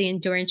progress, the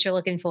endurance you're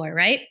looking for.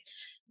 Right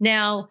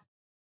now,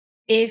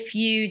 if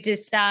you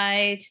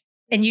decide,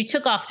 and you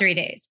took off 3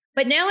 days.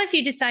 But now if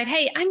you decide,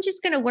 hey, I'm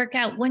just going to work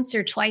out once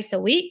or twice a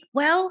week,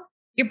 well,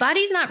 your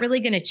body's not really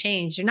going to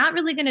change. You're not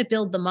really going to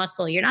build the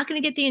muscle. You're not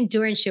going to get the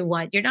endurance you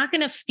want. You're not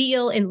going to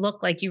feel and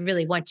look like you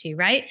really want to,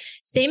 right?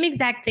 Same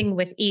exact thing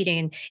with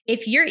eating.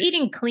 If you're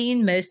eating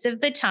clean most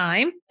of the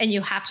time and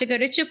you have to go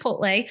to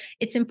Chipotle,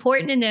 it's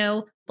important to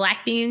know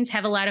black beans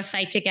have a lot of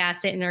phytic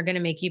acid and are going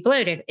to make you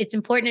bloated. It's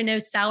important to know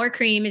sour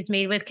cream is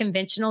made with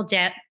conventional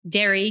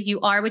dairy.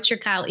 You are what your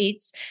cow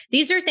eats.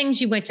 These are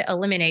things you want to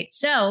eliminate.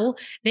 So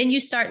then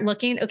you start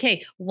looking,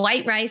 okay,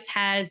 white rice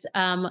has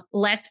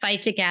less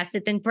phytic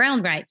acid than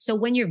brown rice. So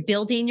when you're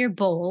building your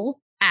bowl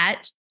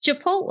at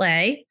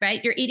Chipotle,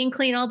 right? You're eating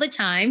clean all the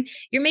time.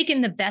 You're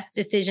making the best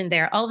decision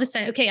there. All of a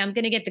sudden, okay, I'm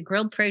going to get the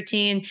grilled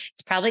protein.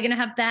 It's probably going to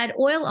have bad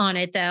oil on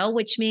it though,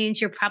 which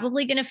means you're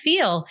probably going to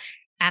feel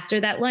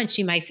after that lunch,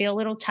 you might feel a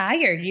little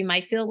tired. You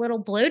might feel a little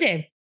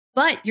bloated,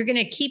 but you're going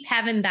to keep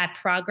having that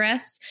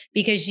progress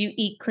because you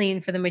eat clean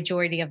for the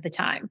majority of the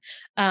time.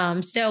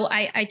 So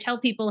I tell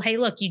people, hey,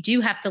 look, you do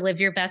have to live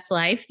your best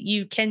life.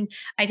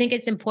 I think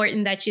it's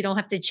important that you don't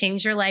have to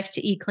change your life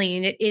to eat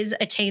clean. It is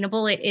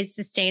attainable. It is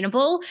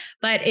sustainable.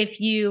 But if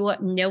you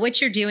know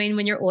what you're doing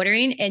when you're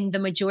ordering, and the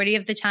majority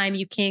of the time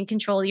you can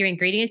control your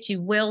ingredients,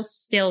 you will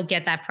still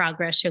get that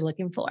progress you're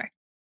looking for.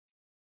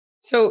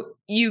 So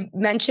you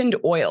mentioned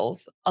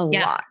oils a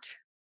lot.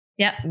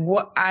 Yeah.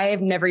 I've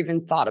never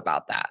even thought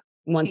about that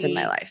once in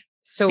my life.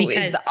 So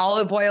is the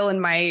olive oil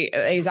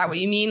is that what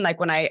you mean? Like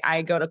when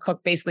I go to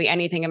cook basically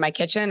anything in my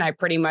kitchen, I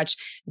pretty much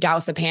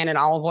douse a pan in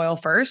olive oil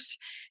first.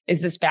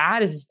 Is this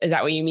bad? Is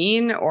that what you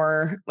mean?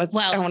 Or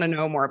I want to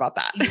know more about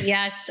that.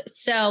 Yes.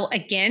 So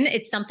again,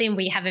 it's something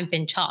we haven't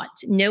been taught.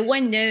 No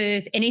one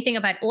knows anything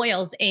about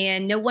oils,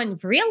 and no one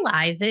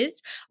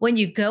realizes when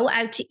you go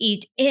out to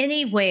eat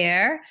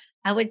anywhere,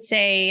 I would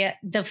say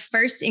the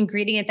first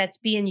ingredient that's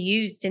being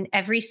used in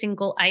every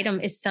single item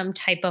is some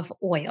type of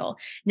oil.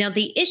 Now,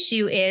 the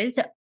issue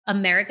is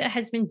America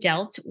has been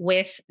dealt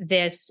with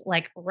this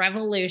like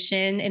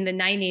revolution in the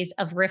 90s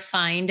of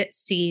refined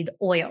seed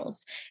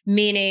oils,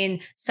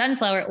 meaning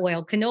sunflower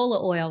oil,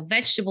 canola oil,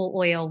 vegetable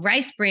oil,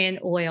 rice bran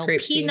oil,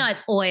 peanut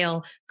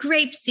oil,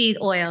 grapeseed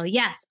oil.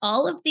 Yes,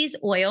 all of these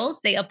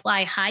oils, they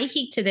apply high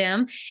heat to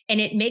them and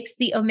it makes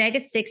the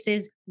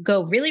omega-6s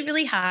go really,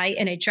 really high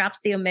and it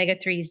drops the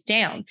omega-3s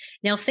down.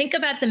 Now think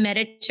about the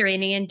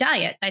Mediterranean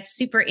diet. That's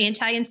super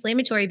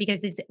anti-inflammatory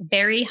because it's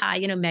very high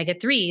in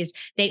omega-3s.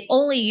 They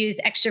only use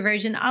extra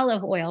virgin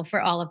olive oil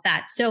for all of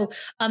that. So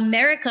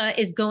America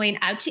is going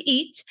out to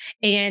eat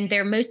and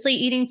they're mostly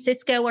eating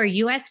Sysco or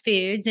US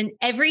foods. And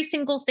every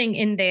single thing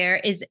in there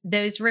is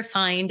those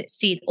refined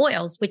seed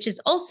oils, which is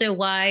also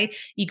why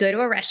you go to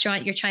a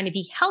restaurant, you're trying to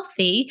be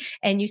healthy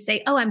and you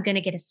say, oh, I'm going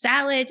to get a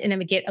salad and I'm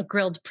going to get a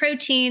grilled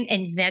protein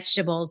and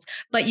vegetables.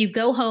 But you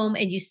go home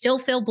and you still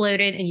feel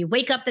bloated and you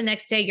wake up the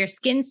next day, your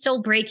skin's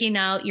still breaking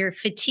out, you're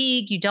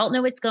fatigued, you don't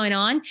know what's going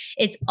on.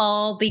 It's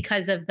all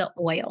because of the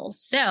oils.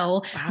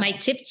 So my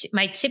tip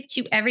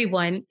to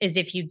everyone is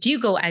if you do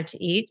go out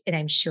to eat, and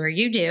I'm sure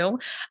you do,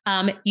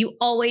 you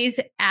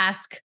always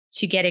ask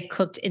to get it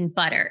cooked in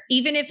butter.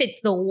 Even if it's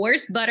the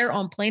worst butter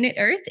on planet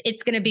Earth,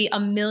 it's going to be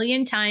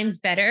 1,000,000 times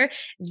better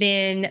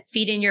than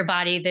feeding your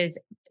body those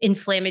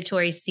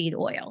inflammatory seed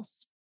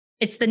oils.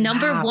 It's the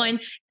number one.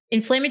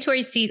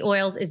 Inflammatory seed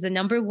oils is the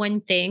number one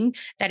thing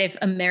that if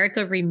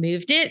America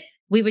removed it,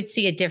 we would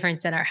see a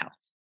difference in our health.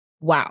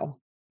 Wow.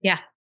 Yeah.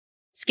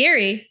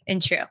 Scary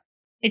and true.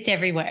 It's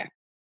everywhere.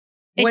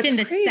 It's in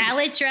the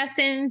salad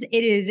dressings.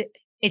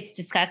 It's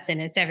disgusting.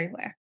 It's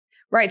everywhere.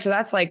 Right. So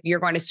that's like you're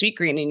going to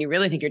Sweetgreen and you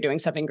really think you're doing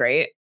something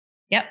great.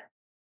 Yep.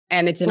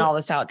 And it's in all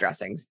the salad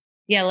dressings.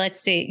 Yeah. Let's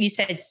see. You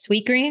said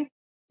Sweetgreen?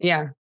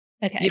 Yeah.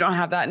 Okay. You don't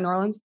have that in New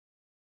Orleans?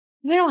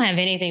 We don't have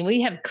anything.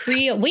 We have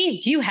Creole. We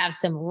do have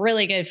some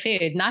really good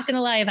food. Not going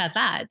to lie about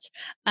that.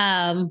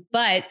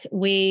 But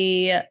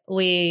we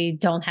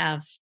don't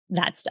have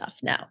that stuff.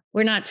 No,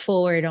 we're not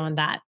forward on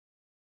that.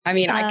 I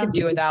mean, I could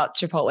do without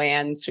Chipotle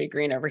and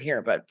Sweetgreen over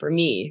here, but for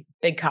me,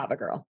 big Cava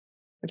girl.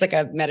 It's like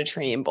a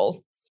Mediterranean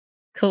bowls.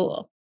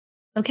 Cool.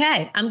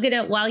 Okay. I'm going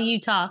to, while you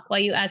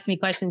ask me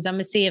questions, I'm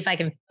going to see if I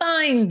can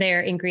find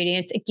their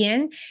ingredients.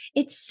 Again,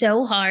 it's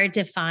so hard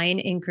to find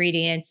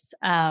ingredients,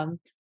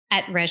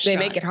 at restaurants. They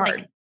make it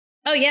hard.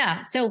 Oh yeah.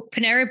 So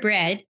Panera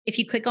Bread, if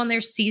you click on their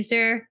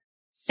Caesar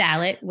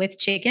salad with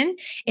chicken,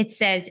 it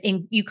says,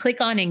 you click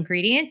on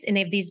ingredients and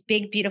they have these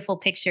big, beautiful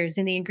pictures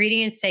and the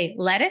ingredients say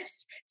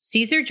lettuce,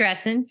 Caesar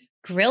dressing,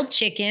 grilled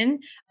chicken,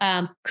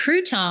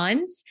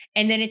 croutons,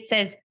 and then it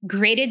says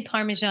grated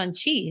Parmesan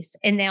cheese.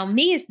 And now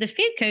me as the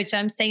food coach,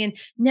 I'm saying,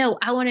 no,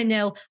 I want to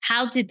know,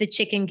 how did the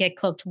chicken get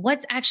cooked?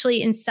 What's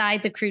actually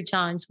inside the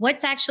croutons?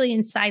 What's actually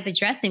inside the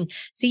dressing?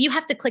 So you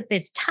have to click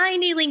this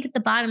tiny link at the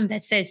bottom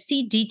that says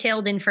see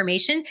detailed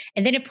information.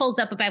 And then it pulls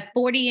up about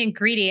 40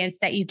 ingredients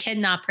that you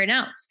cannot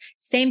pronounce.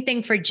 Same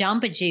thing for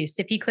Jamba Juice.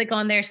 If you click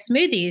on their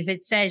smoothies,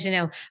 it says,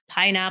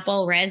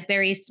 pineapple,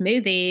 raspberry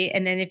smoothie.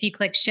 And then if you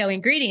click show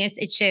ingredients,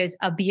 it shows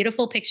a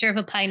beautiful picture of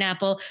a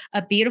pineapple,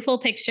 a beautiful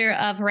picture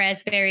of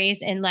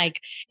raspberries, and like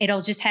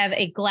it'll just have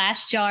a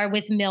glass jar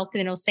with milk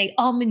and it'll say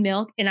almond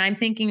milk. And I'm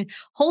thinking,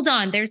 hold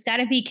on, there's got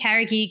to be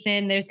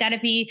carrageenan, there's got to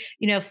be,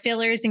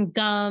 fillers and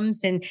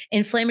gums and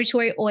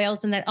inflammatory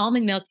oils in that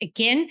almond milk.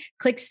 Again,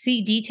 click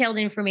see detailed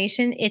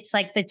information. It's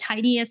like the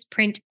tiniest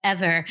print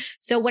ever.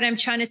 So what I'm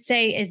trying to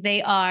say is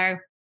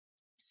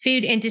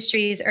food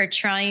industries are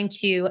trying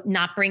to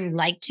not bring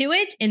light to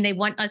it, and they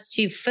want us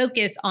to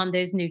focus on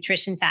those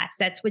nutrition facts.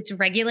 That's what's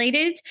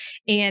regulated,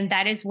 and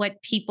that is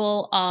what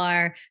people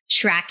are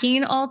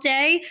tracking all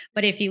day.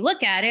 But if you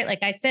look at it,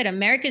 like I said,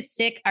 America's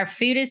sick, our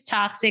food is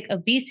toxic,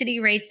 obesity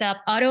rates up,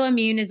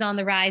 autoimmune is on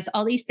the rise,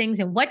 all these things.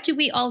 And what do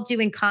we all do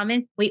in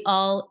common? We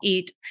all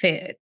eat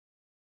food.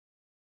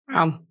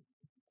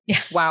 Yeah.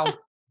 Wow.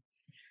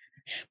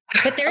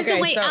 But there's a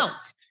way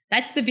out.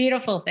 That's the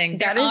beautiful thing.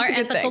 There are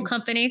ethical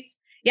companies.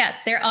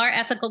 Yes, there are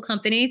ethical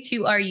companies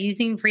who are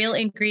using real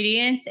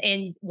ingredients.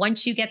 And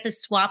once you get the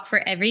swap for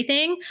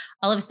everything,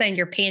 all of a sudden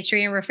your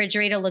pantry and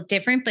refrigerator look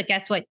different. But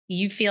guess what?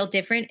 You feel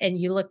different and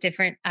you look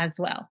different as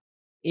well.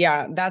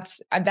 Yeah,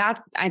 that's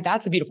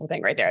a beautiful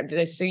thing right there.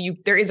 So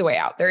there is a way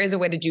out. There is a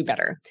way to do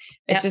better.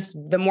 It's just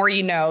the more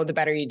you know, the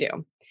better you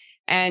do.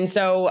 And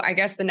so I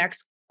guess the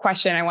next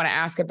question I want to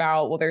ask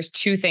about, well, there's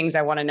two things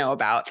I want to know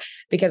about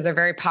because they're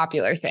very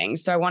popular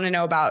things. So I want to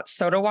know about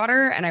soda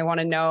water and I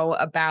want to know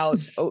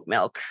about oat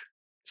milk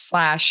 /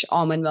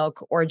 almond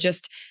milk, or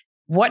just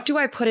what do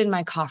I put in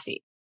my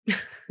coffee?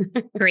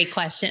 Great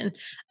question.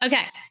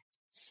 Okay.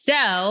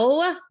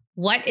 So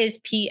what is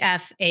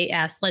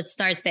PFAS? Let's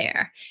start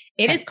there.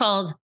 It is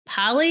called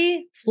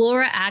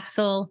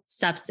polyfluoroalkyl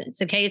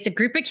substance. Okay. It's a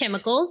group of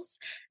chemicals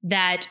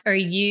that are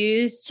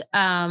used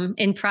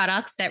in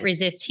products that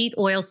resist heat,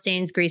 oil,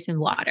 stains, grease, and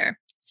water.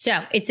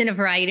 So it's in a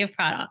variety of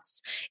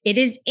products. It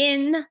is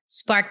in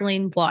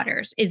sparkling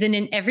waters. Is it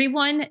in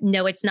everyone?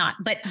 No, it's not.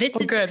 But this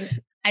is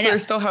good. So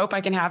there's still hope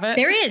I can have it?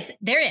 There is.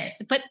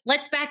 But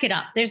let's back it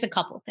up. There's a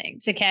couple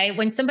things. Okay.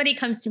 When somebody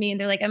comes to me and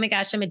they're like, oh my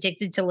gosh, I'm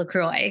addicted to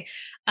LaCroix.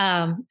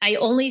 I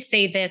only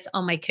say this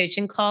on my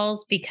coaching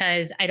calls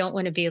because I don't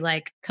want to be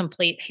like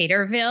complete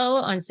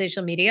haterville on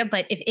social media.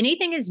 But if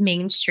anything is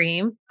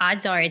mainstream,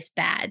 odds are it's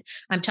bad.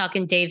 I'm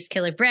talking Dave's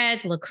Killer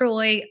Bread,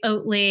 LaCroix,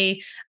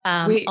 Oatly,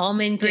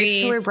 almond grease.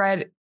 Dave's Killer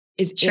Bread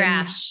is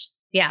trash.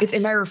 It's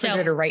in my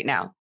refrigerator right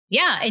now.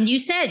 Yeah. And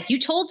you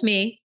told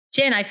me,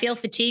 Jen, I feel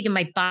fatigue and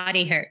my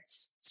body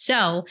hurts.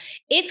 So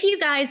if you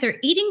guys are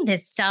eating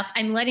this stuff,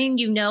 I'm letting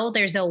you know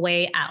there's a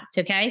way out.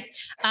 Okay.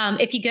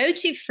 If you go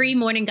to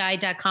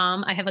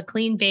freemorningguide.com, I have a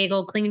clean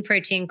bagel, clean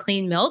protein,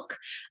 clean milk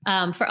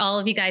for all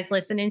of you guys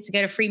listening. So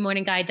go to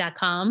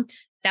freemorningguide.com.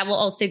 That will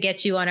also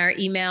get you on our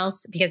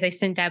emails because I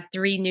send out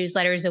 3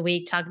 newsletters a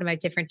week talking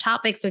about different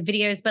topics with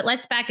videos. But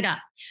let's back it up.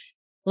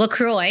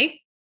 LaCroix,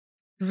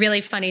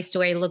 really funny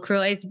story.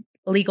 LaCroix's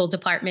legal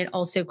department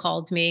also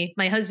called me.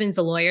 My husband's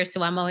a lawyer,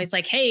 so I'm always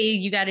like, hey,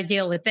 you got to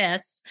deal with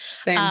this.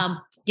 Same.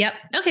 Yep.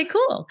 Okay,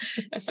 cool.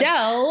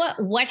 So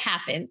what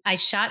happened? I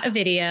shot a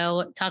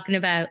video talking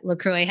about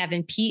LaCroix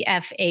having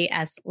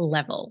PFAS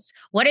levels.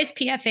 What is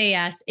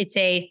PFAS? It's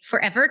a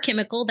forever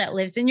chemical that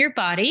lives in your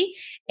body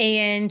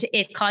and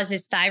it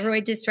causes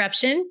thyroid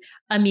disruption,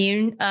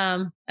 immune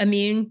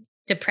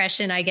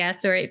depression, I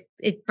guess, or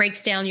it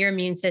breaks down your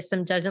immune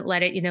system, doesn't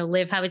let it,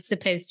 live how it's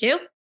supposed to.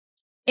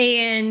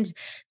 And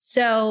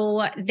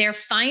so they're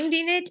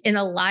finding it in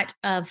a lot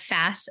of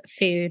fast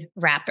food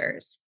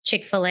wrappers.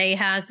 Chick-fil-A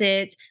has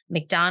it,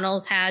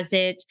 McDonald's has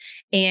it.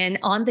 And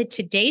on the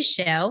Today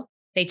Show,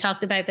 they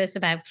talked about this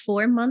about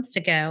 4 months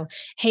ago.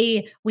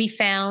 Hey, we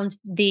found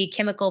the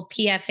chemical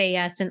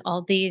PFAS in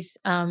all these,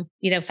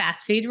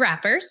 fast food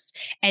wrappers.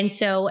 And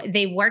so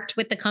they worked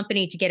with the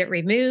company to get it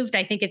removed.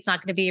 I think it's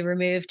not going to be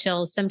removed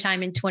till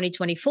sometime in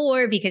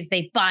 2024 because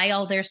they buy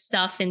all their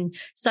stuff in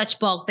such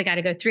bulk. They got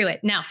to go through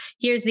it. Now,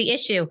 here's the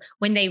issue.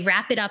 When they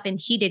wrap it up in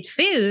heated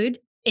food,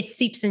 it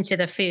seeps into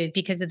the food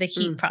because of the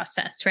heat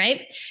process,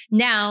 right?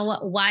 Now,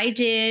 why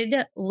did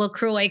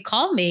LaCroix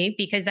call me?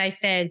 Because I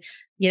said,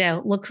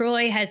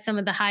 LaCroix has some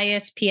of the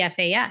highest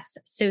PFAS.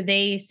 So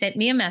they sent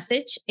me a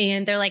message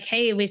and they're like,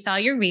 hey, we saw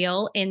your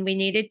reel and we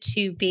needed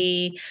to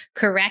be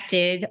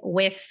corrected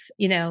with,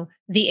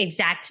 the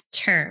exact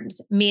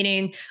terms,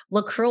 meaning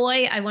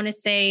LaCroix, I want to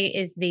say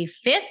is the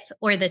 5th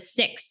or the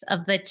 6th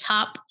of the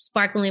top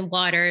sparkling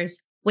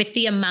waters with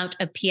the amount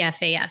of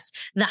PFAS.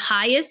 The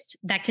highest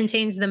that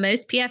contains the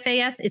most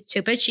PFAS is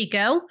Topo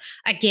Chico.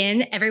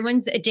 Again,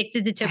 everyone's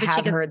addicted to Topo Chico. I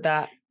have heard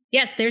that.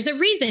 Yes, there's a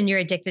reason you're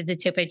addicted to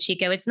Topo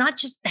Chico. It's not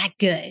just that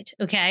good.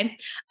 Okay.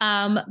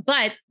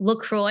 But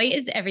LaCroix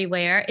is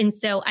everywhere. And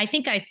so I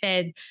think I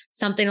said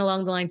something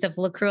along the lines of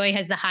LaCroix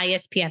has the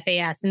highest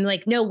PFAS. And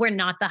like, no, we're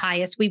not the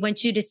highest. We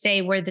want you to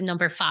say we're the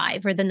number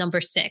 5 or the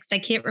number 6. I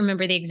can't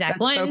remember the exact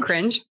one. That's so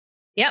cringe.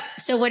 Yep.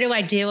 So what do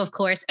I do? Of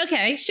course.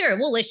 Okay, sure.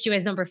 We'll list you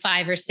as number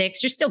 5 or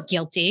 6. You're still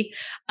guilty.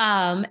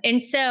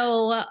 And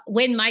so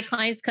when my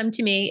clients come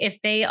to me,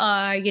 if they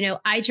are,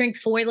 I drink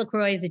 4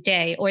 LaCroix a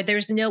day, or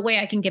there's no way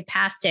I can get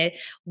past it.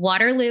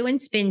 Waterloo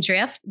and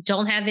Spindrift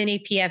don't have any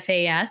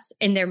PFAS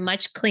and they're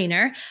much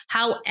cleaner.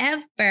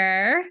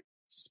 However,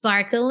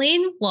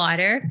 sparkling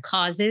water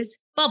causes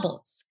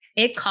bubbles.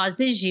 It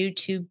causes you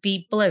to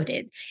be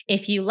bloated.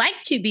 If you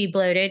like to be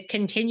bloated,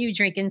 continue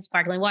drinking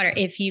sparkling water.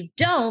 If you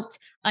don't,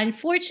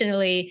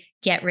 unfortunately,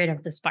 get rid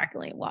of the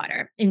sparkling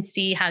water and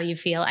see how you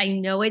feel. I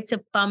know it's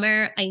a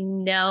bummer. I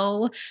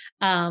know,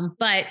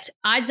 but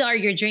odds are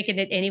you're drinking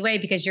it anyway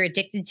because you're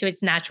addicted to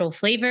its natural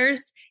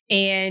flavors.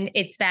 And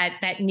it's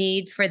that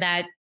need for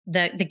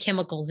the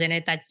chemicals in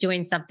it that's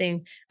doing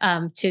something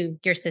to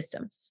your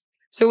systems.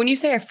 So when you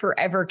say a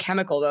forever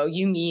chemical, though,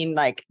 you mean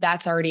like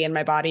that's already in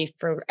my body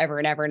forever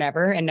and ever and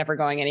ever and never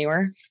going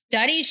anywhere?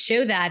 Studies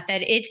show that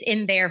it's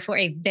in there for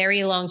a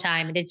very long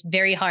time and it's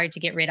very hard to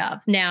get rid of.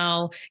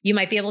 Now, you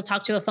might be able to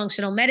talk to a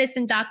functional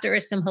medicine doctor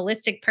or some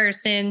holistic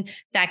person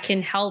that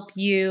can help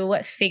you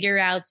figure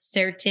out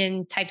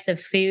certain types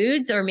of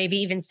foods or maybe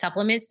even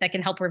supplements that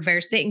can help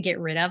reverse it and get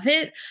rid of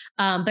it.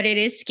 But it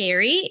is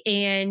scary.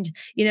 And,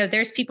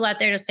 there's people out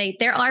there to say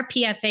there are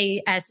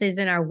PFASs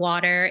in our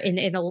water,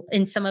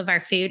 in some of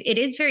our food. It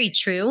is very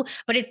true,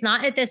 but it's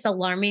not at this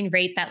alarming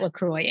rate that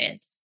LaCroix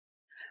is.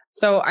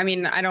 So, I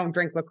mean, I don't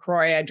drink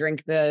LaCroix. I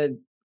drink the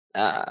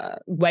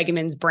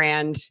Wegmans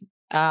brand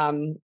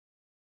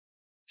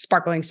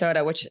sparkling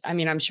soda, which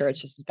I'm sure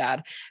it's just as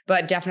bad,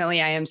 but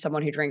definitely I am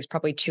someone who drinks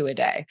probably 2 a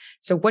day.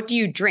 So what do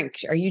you drink?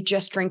 Are you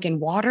just drinking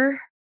water?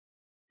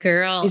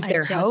 Girl, is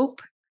there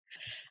hope?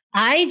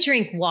 I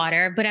drink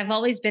water, but I've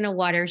always been a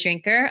water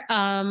drinker.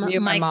 Me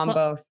and my mom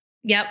both.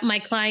 Yep. My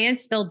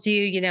clients, they'll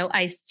do,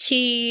 iced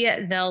tea.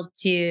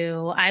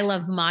 I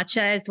love matcha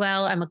as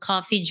well. I'm a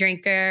coffee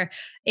drinker.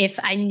 If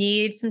I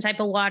need some type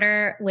of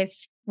water with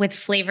with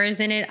flavors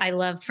in it. I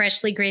love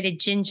freshly grated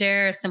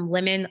ginger, some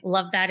lemon.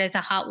 Love that as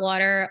a hot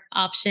water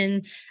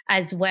option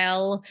as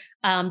well.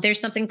 There's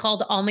something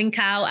called almond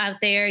cow out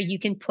there. You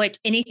can put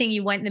anything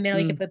you want in the middle.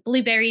 You can put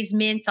blueberries,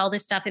 mints, all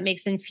this stuff. It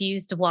makes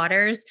infused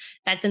waters.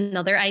 That's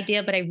another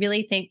idea. But I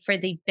really think for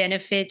the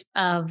benefit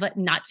of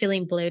not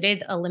feeling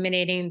bloated,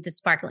 eliminating the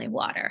sparkling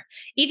water.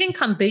 Even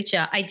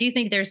kombucha, I do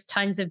think there's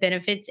tons of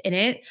benefits in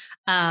it.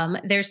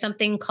 There's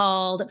something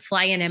called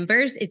Fly and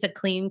Embers. It's a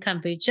clean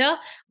kombucha.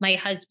 My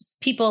husband's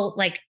people,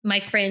 like my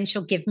friend,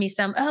 she'll give me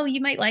some, oh,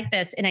 you might like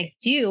this. And I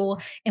do,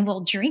 and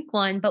we'll drink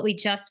one, but we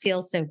just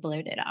feel so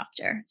bloated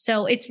after.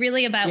 So it's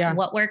really about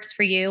what works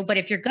for you. But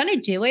if you're going to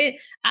do it,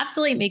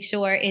 absolutely make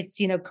sure it's,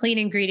 clean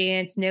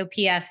ingredients, no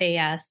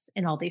PFAS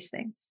and all these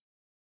things.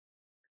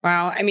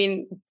 Wow. I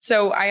mean,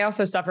 so I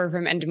also suffer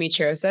from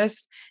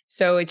endometriosis.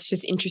 So it's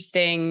just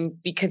interesting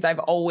because I've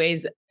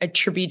always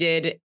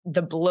attributed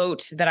the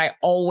bloat that I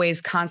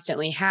always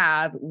constantly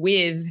have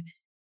with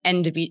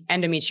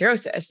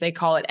endometriosis. They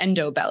call it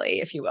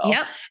endobelly, if you will.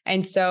 Yep.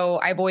 And so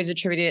I've always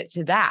attributed it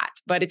to that,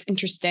 but it's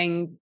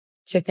interesting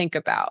to think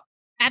about.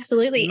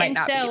 Absolutely.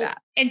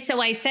 And so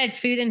I said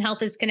food and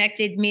health is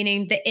connected,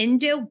 meaning the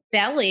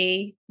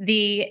endobelly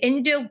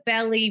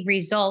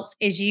result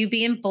is you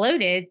being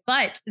bloated,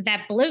 but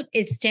that bloat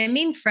is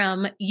stemming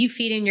from you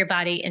feeding your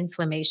body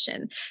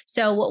inflammation.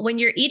 So when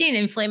you're eating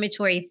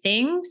inflammatory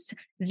things,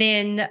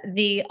 then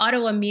the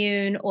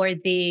autoimmune or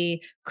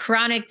the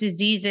chronic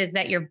diseases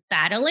that you're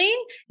battling,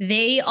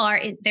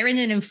 they're in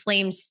an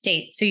inflamed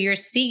state. So you're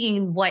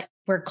seeing what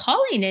we're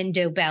calling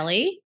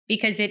endobelly,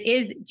 because it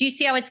is, do you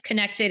see how it's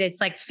connected? It's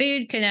like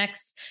food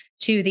connects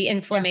to the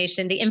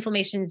inflammation. The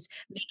inflammation's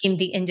making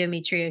the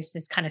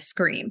endometriosis kind of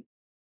scream.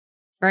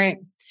 Right.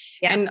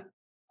 Yeah. And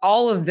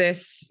all of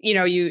this,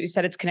 you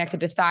said it's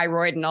connected to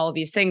thyroid and all of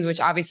these things, which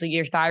obviously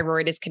your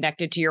thyroid is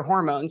connected to your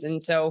hormones.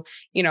 And so,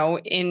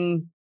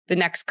 in the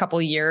next couple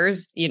of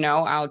years, I'm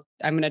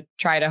going to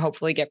try to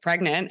hopefully get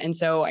pregnant. And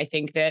so I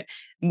think that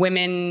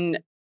women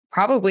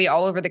probably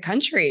all over the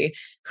country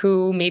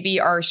who maybe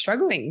are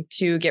struggling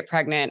to get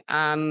pregnant,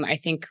 I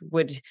think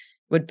would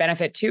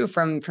benefit too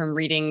from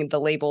reading the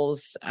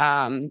labels.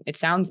 It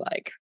sounds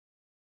like.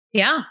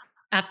 Yeah,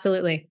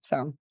 absolutely.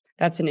 So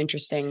that's an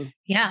interesting.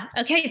 Yeah.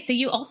 Okay. So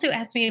you also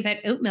asked me about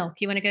oat milk.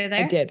 You want to go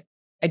there?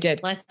 I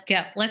did.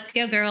 Let's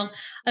go, girl.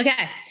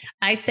 Okay.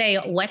 I say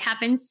what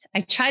happens.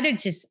 I try to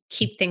just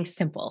keep things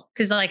simple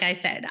because like I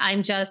said,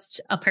 I'm just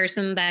a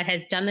person that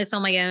has done this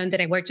on my own, that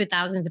I worked with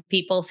thousands of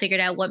people, figured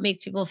out what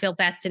makes people feel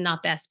best and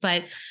not best.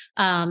 But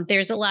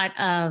there's a lot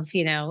of,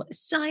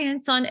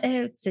 science on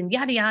oats and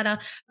yada, yada.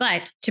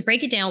 But to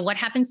break it down, what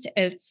happens to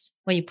oats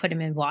when you put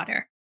them in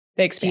water?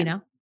 They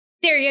expand.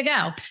 There you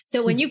go.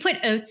 So when you put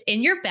oats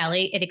in your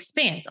belly, it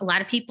expands. A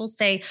lot of people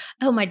say,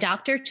 oh, my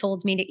doctor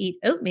told me to eat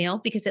oatmeal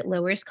because it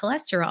lowers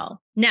cholesterol.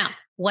 Now,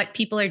 what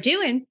people are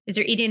doing is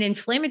they're eating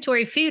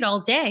inflammatory food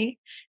all day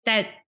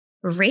that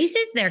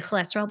raises their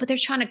cholesterol, but they're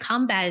trying to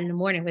combat it in the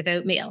morning with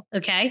oatmeal.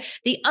 Okay.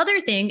 The other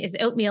thing is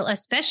oatmeal,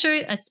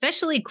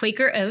 especially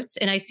Quaker oats.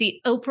 And I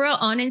see Oprah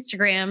on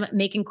Instagram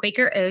making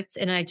Quaker oats.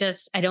 And I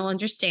don't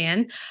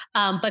understand.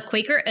 But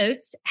Quaker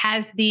oats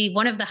has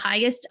one of the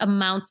highest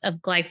amounts of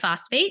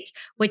glyphosate,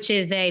 which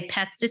is a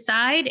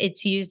pesticide.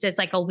 It's used as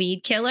like a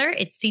weed killer.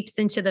 It seeps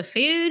into the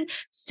food.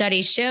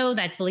 Studies show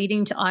that's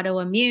leading to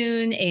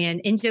autoimmune and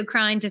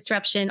endocrine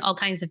disruption, all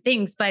kinds of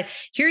things. But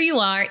here you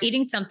are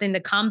eating something to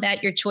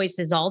combat your choices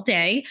all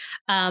day.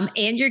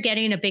 And you're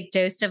getting a big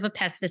dose of a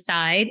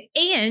pesticide,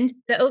 and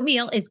the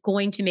oatmeal is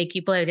going to make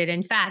you bloated.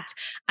 In fact,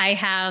 I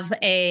have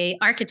an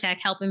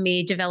architect helping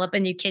me develop a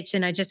new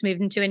kitchen. I just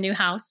moved into a new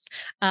house.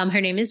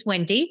 Her name is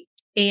Wendy.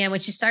 And when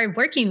she started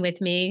working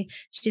with me,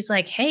 she's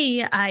like,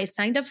 hey, I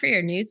signed up for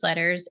your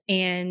newsletters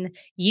and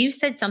you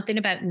said something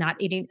about not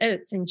eating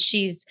oats. And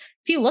if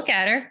you look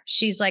at her,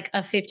 she's like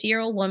a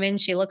 50-year-old woman.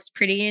 She looks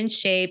pretty in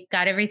shape,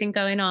 got everything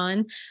going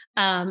on.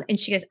 And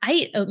she goes, I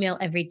eat oatmeal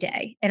every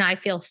day and I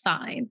feel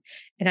fine.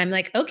 And I'm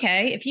like,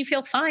 okay, if you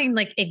feel fine,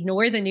 like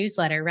ignore the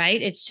newsletter,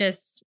 right? It's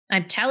just,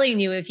 I'm telling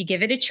you, if you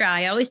give it a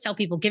try, I always tell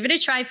people, give it a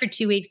try for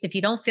 2 weeks. If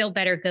you don't feel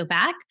better, go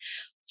back.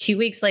 2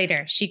 weeks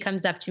later, she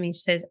comes up to me. She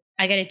says,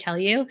 I got to tell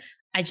you,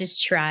 I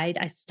just tried.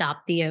 I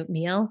stopped the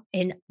oatmeal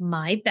and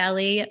my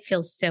belly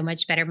feels so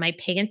much better. My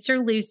pants are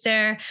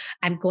looser.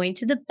 I'm going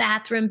to the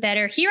bathroom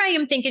better. Here I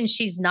am thinking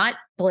she's not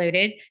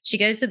bloated. She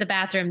goes to the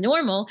bathroom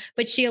normal,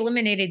 but she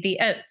eliminated the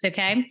oats.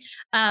 Okay.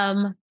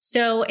 And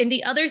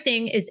the other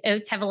thing is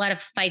oats have a lot of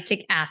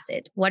phytic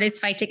acid. What is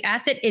phytic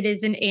acid? It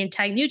is an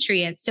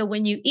anti-nutrient. So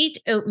when you eat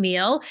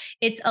oatmeal,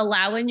 it's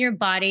allowing your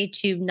body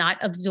to not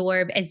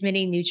absorb as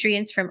many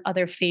nutrients from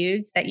other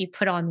foods that you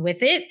put on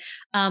with it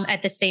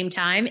at the same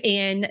time.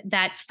 And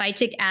that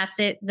phytic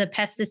acid, the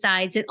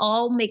pesticides, it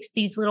all makes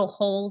these little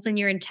holes in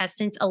your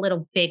intestines a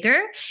little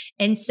bigger.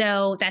 And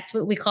so that's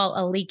what we call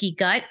a leaky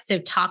gut. So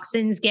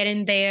toxins toxins get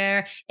in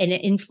there and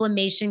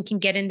inflammation can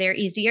get in there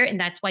easier. And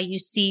that's why you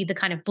see the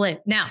kind of bloat.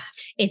 Now,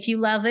 if you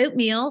love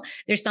oatmeal,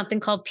 there's something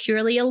called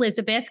Purely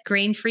Elizabeth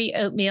grain-free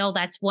oatmeal.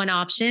 That's one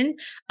option.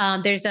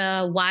 There's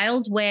a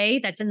Wild Way.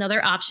 That's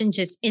another option,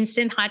 just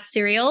instant hot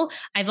cereal.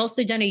 I've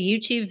also done a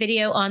YouTube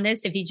video on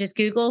this. If you just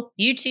Google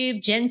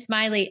YouTube, Jen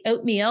Smiley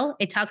oatmeal,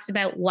 it talks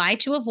about why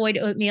to avoid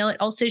oatmeal. It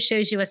also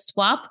shows you a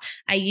swap.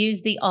 I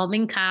use the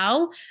almond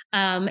cow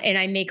and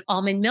I make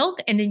almond milk,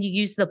 and then you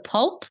use the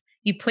pulp.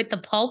 You put the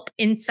pulp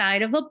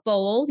inside of a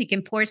bowl. You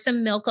can pour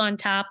some milk on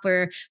top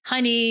or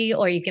honey,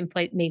 or you can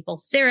put maple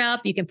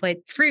syrup. You can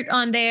put fruit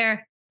on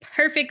there.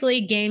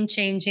 Perfectly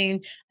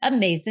game-changing,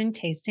 amazing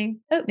tasting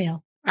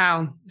oatmeal.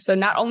 Wow. So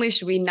not only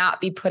should we not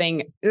be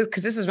putting,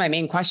 because this is my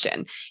main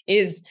question,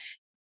 is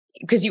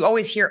because you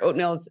always hear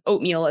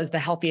oatmeal is the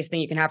healthiest thing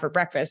you can have for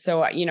breakfast.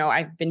 So,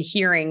 I've been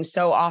hearing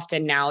so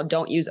often now,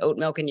 don't use oat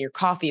milk in your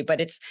coffee,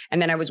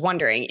 and then I was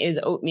wondering, is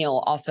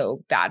oatmeal also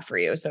bad for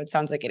you? So it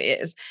sounds like it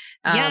is.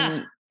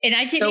 Yeah. And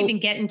I didn't even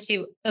get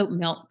into oat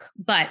milk,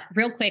 but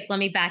real quick, let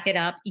me back it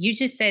up. You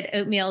just said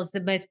oatmeal is the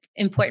most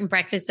important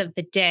breakfast of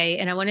the day.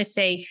 And I want to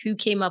say who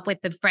came up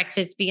with the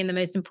breakfast being the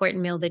most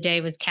important meal of the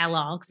day was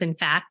Kellogg's. In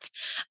fact,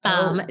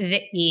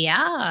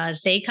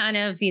 they kind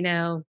of,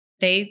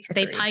 they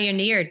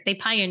pioneered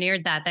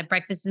that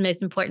breakfast is the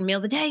most important meal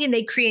of the day, and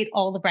they create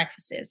all the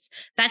breakfasts.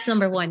 That's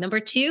number one. Number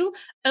two,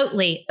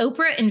 Oatly.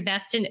 Oprah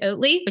invests in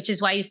Oatly, which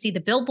is why you see the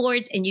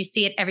billboards and you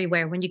see it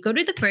everywhere. When you go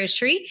to the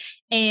grocery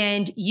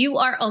and you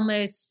are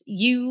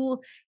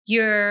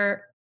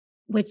you're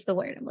what's the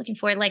word I'm looking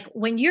for? Like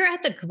when you're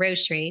at the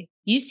grocery,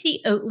 you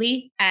see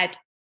Oatly at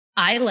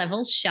eye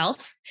level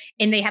shelf,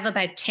 and they have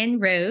about 10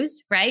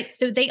 rows, right?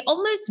 So they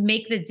almost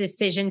make the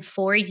decision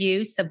for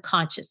you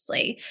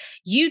subconsciously.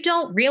 You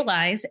don't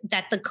realize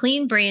that the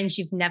clean brands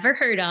you've never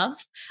heard of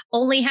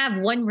only have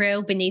one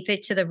row beneath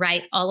it to the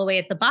right, all the way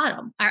at the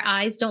bottom. Our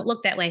eyes don't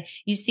look that way.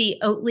 You see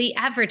Oatly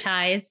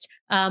advertised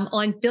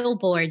on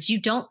billboards. You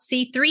don't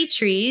see Three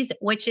Trees,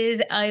 which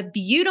is a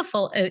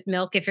beautiful oat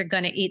milk if you're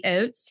going to eat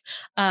oats.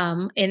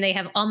 And they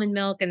have almond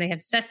milk, and they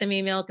have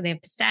sesame milk, and they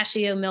have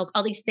pistachio milk,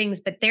 all these things,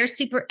 but they're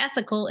super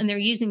ethical and they're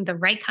using the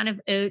right kind of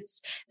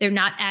oats. They're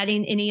not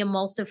adding any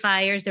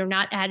emulsifiers. They're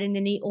not adding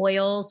any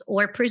oils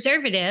or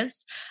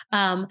preservatives.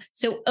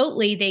 So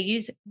Oatly, they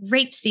use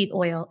rapeseed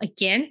oil.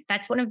 Again,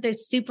 that's one of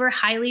those super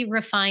highly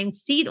refined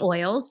seed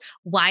oils.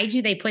 Why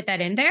do they put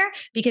that in there?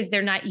 Because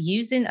they're not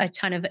using a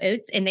ton of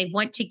oats, and they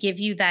want to give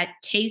you that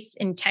taste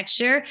and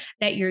texture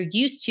that you're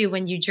used to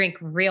when you drink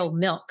real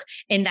milk.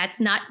 And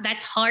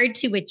that's hard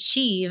to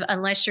achieve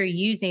unless you're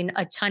using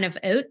a ton of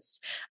oats.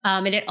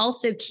 And it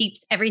also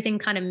keeps everything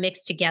kind of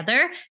mixed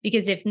together,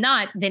 because if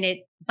not, then it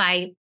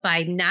by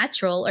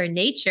natural or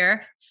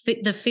nature,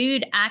 the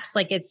food acts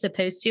like it's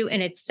supposed to,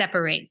 and it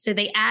separates. So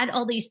they add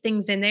all these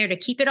things in there to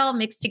keep it all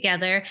mixed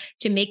together,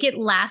 to make it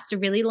last a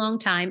really long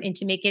time, and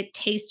to make it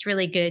taste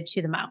really good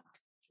to the mouth.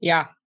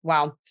 Yeah.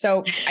 Wow.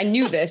 So I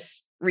knew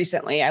this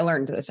recently. I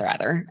learned this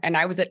rather, and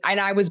I was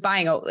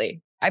buying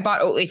Oatly. I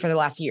bought Oatly for the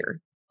last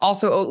year.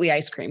 Also Oatly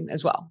ice cream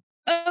as well.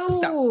 Oh,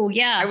 so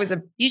yeah. I was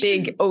a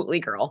big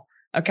Oatly girl.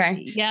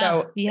 Okay. Yeah.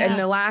 So in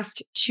the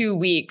last 2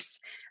 weeks,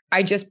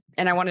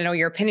 and I want to know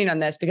your opinion on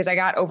this, because I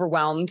got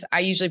overwhelmed. I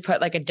usually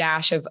put like a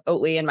dash of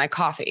Oatly in my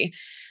coffee.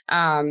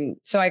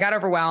 So I got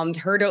overwhelmed,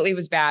 heard Oatly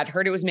was bad,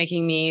 heard it was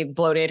making me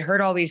bloated, heard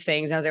all these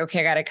things. I was like, okay,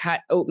 I got to cut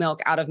oat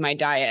milk out of my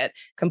diet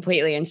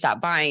completely and stop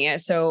buying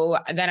it. So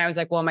then I was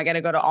like, well, am I going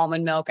to go to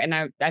almond milk? And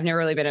I've never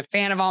really been a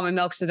fan of almond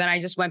milk. So then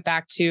I just went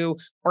back to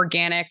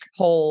organic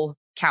whole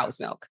cow's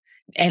milk.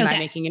 Am I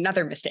making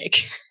another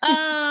mistake?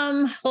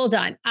 Hold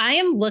on. I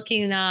am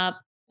looking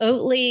up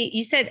Oatly.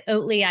 You said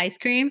Oatly ice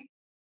cream?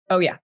 Oh,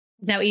 yeah.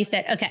 Is that what you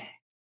said? Okay.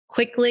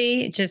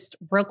 Quickly, just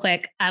real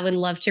quick, I would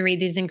love to read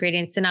these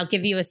ingredients, and I'll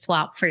give you a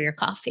swap for your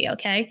coffee.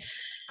 Okay.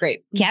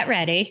 Great. Get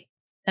ready.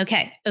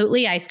 Okay.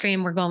 Oatly ice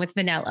cream. We're going with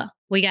vanilla.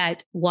 We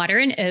got water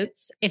and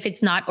oats. If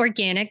it's not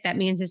organic, that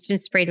means it's been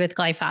sprayed with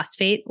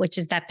glyphosate, which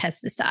is that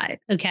pesticide.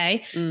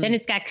 Okay. Then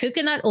it's got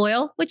coconut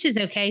oil, which is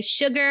okay.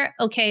 Sugar.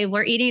 Okay.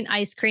 We're eating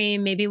ice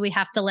cream. Maybe we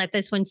have to let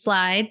this one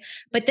slide.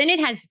 But then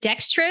it has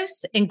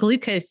dextrose and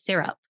glucose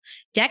syrup.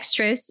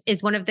 Dextrose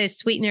is one of those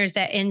sweeteners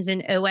that ends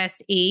in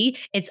OSE.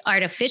 It's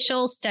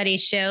artificial.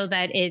 Studies show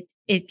that it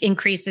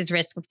increases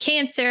risk of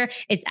cancer.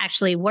 It's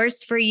actually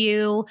worse for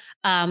you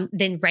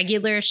than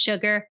regular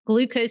sugar.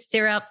 Glucose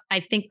syrup, I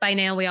think by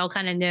now we all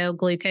kind of know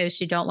glucose.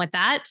 You don't want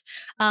that.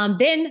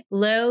 Then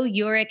low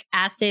uric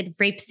acid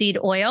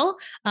rapeseed oil,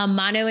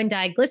 mono and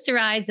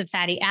diglycerides of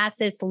fatty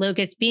acids,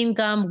 locust bean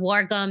gum,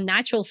 war gum,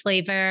 natural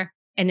flavor.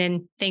 And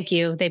then, thank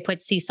you, they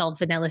put sea salt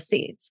vanilla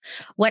seeds.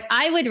 What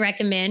I would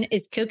recommend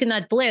is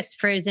Coconut Bliss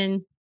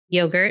frozen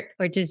yogurt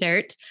or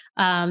dessert,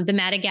 the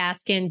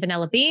Madagascan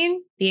vanilla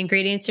bean. The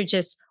ingredients are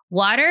just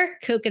water,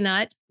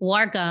 coconut,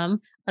 war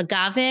gum,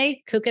 agave,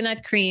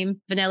 coconut cream,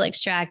 vanilla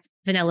extract,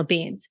 vanilla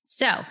beans.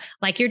 So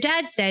like your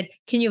dad said,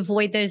 can you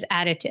avoid those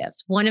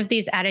additives? One of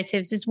these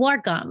additives is war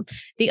gum.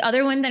 The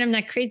other one that I'm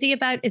not crazy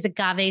about is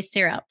agave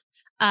syrup.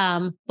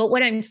 But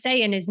what I'm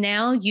saying is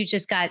now you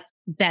just got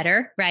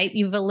better, right?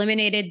 You've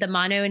eliminated the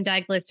mono and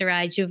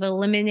diglycerides. You've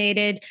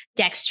eliminated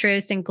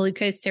dextrose and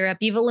glucose syrup.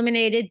 You've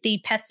eliminated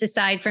the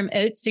pesticide from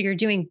oats. So you're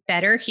doing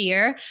better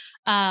here.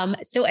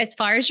 So as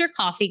far as your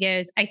coffee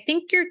goes, I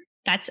think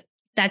that's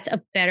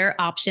a better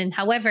option.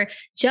 However,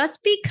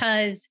 just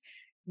because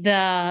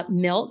the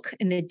milk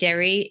and the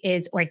dairy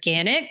is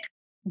organic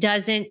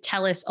doesn't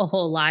tell us a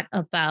whole lot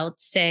about,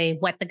 say,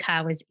 what the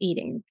cow is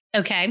eating.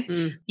 Okay.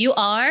 You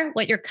are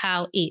what your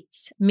cow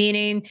eats,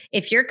 meaning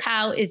if your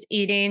cow is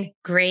eating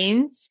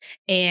grains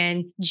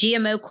and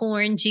GMO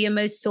corn,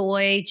 GMO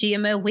soy,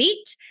 GMO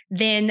wheat,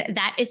 then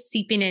that is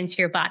seeping into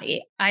your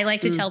body. I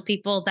like to tell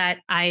people that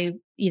I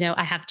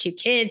have 2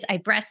 kids, I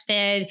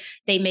breastfed.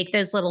 They make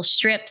those little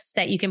strips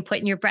that you can put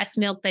in your breast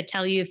milk that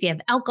tell you if you have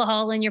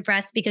alcohol in your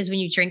breast, because when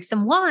you drink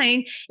some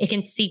wine, it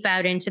can seep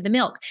out into the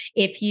milk.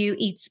 If you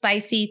eat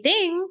spicy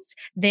things,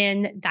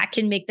 then that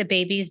can make the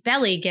baby's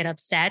belly get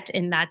upset.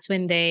 And that's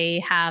when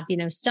they have,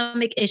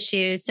 stomach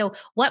issues. So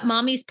what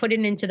mommy's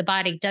putting into the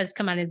body does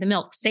come out of the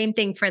milk. Same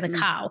thing for the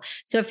cow.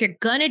 So if you're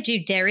going to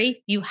do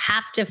dairy, you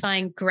have to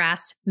find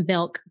grass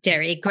milk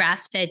dairy,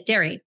 grass-fed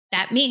dairy.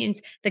 That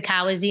means the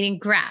cow is eating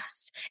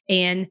grass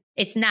and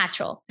it's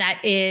natural.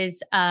 That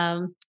is,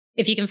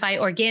 if you can find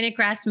organic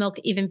grass milk,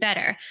 even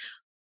better.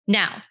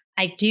 Now,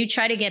 I do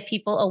try to get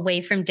people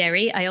away from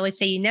dairy. I always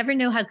say you never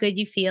know how good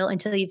you feel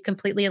until you've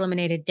completely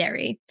eliminated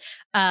dairy.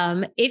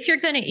 If you're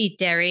going to eat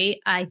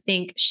dairy, I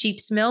think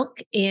sheep's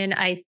milk and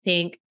I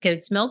think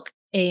goat's milk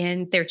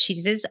and their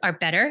cheeses are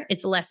better.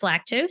 It's less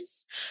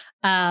lactose,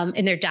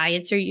 and their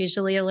diets are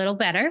usually a little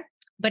better.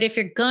 But if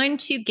you're going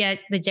to get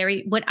the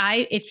dairy, what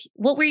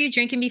were you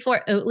drinking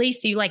before? Oatly.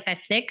 So you like that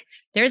thick.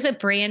 There's a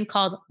brand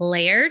called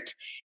Laird,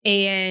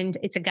 and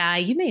it's a guy,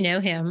 you may know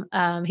him.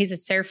 He's a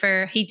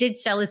surfer. He did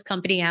sell his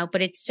company out,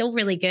 but it's still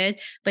really good.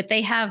 But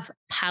they have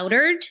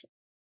powdered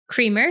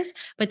creamers,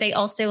 but they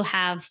also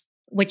have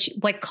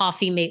what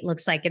Coffee Mate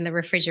looks like in the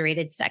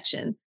refrigerated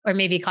section, or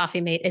maybe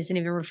Coffee Mate isn't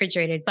even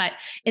refrigerated, but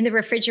in the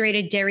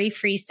refrigerated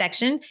dairy-free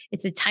section,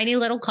 it's a tiny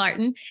little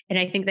carton. And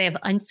I think they have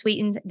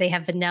unsweetened, they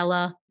have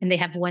vanilla, and they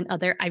have one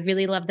other. I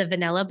really love the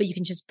vanilla, but you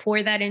can just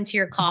pour that into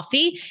your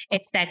coffee.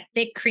 It's that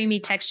thick, creamy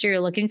texture you're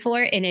looking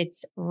for. And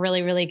it's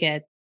really, really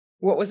good.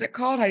 What was it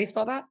called? How do you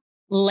spell that?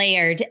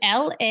 Laird,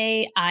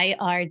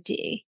 Laird.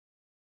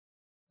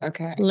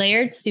 Okay.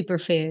 Laird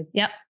superfood.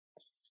 Yep.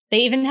 They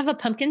even have a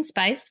pumpkin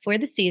spice for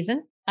the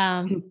season.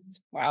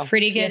 Wow.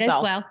 Pretty good PSL. as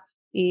well.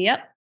 Yep.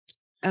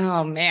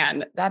 Oh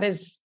man, that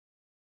is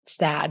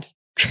sad.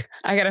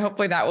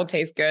 Hopefully that will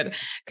taste good.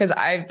 Cause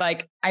I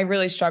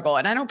really struggle,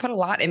 and I don't put a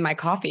lot in my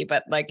coffee,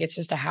 but it's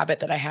just a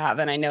habit that I have.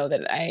 And I know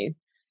that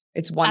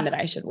it's one that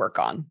I should work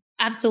on.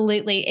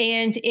 Absolutely.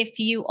 And if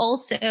you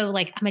also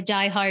I'm a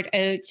diehard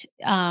oat,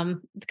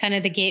 kind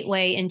of the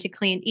gateway into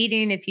clean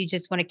eating. If you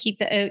just want to keep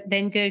the oat,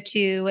 then go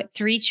to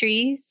 3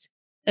 Trees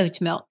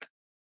oat milk.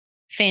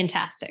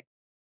 Fantastic.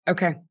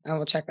 Okay. I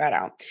will check that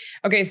out.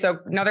 Okay. So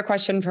another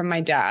question from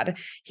my dad.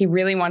 He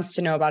really wants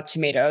to know about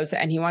tomatoes,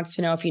 and he wants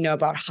to know if you know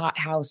about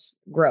hothouse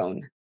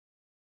grown.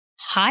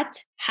 Hot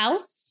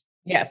house?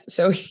 Yes.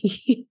 So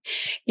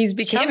he's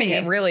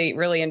becoming really,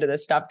 really into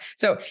this stuff.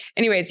 So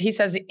anyways, he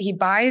says he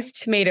buys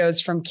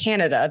tomatoes from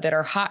Canada that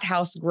are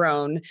hothouse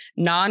grown,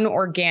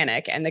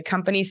 non-organic. And the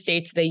company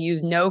states they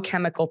use no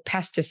chemical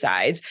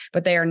pesticides,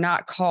 but they are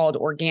not called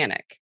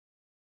organic.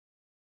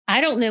 I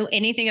don't know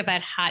anything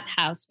about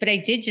hothouse, but I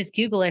did just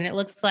Google it, and it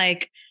looks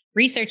like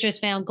researchers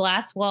found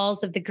glass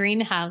walls of the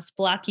greenhouse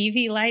block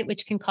UV light,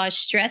 which can cause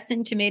stress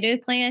in tomato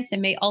plants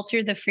and may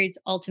alter the fruit's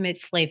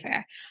ultimate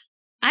flavor.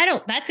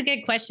 That's a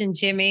good question,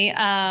 Jimmy.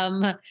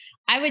 I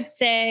would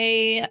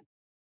say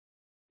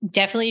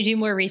definitely do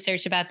more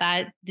research about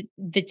that.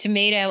 The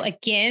tomato,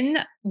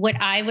 again,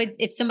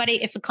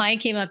 if a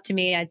client came up to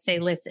me, I'd say,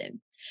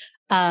 listen,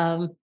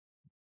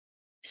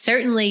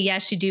 certainly,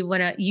 yes, you do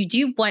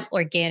want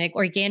organic.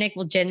 Organic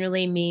will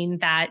generally mean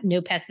that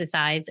no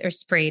pesticides are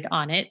sprayed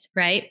on it,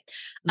 right?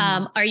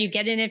 Mm-hmm. Are you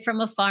getting it from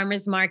a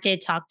farmer's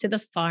market? Talk to the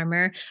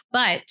farmer.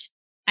 But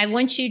I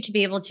want you to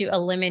be able to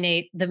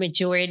eliminate the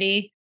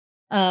majority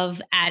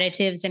of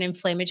additives and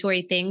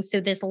inflammatory things.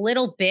 So this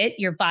little bit,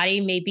 your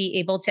body may be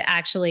able to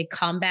actually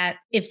combat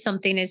if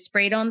something is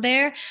sprayed on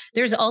there.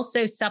 There's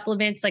also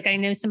supplements. I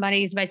know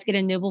somebody is about to get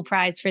a Nobel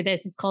Prize for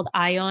this. It's called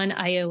ION,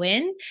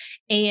 ION.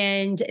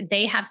 And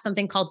they have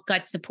something called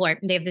gut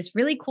support. And they have this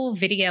really cool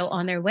video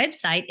on their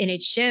website. And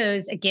it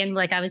shows, again,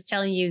 like I was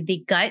telling you,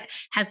 the gut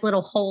has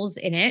little holes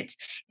in it.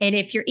 And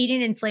if you're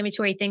eating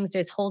inflammatory things,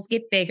 those holes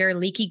get bigger,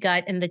 leaky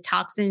gut, and the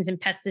toxins and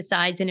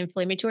pesticides and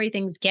inflammatory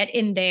things get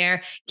in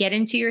there, get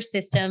into your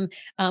system,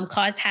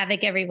 cause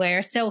havoc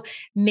everywhere. So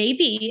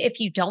maybe if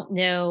you don't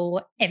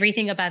know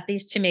everything about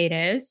these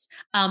tomatoes,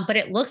 but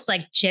it looks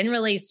like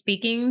generally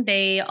speaking,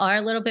 they are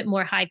a little bit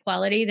more high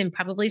quality than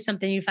probably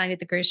something you find at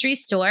the grocery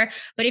store.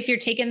 But if you're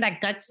taking that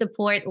gut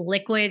support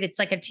liquid, it's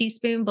like a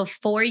teaspoon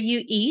before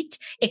you eat,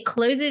 it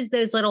closes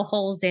those little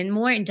holes in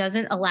more and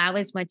doesn't allow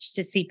as much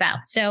to seep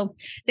out. So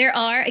there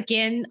are,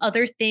 again,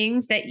 other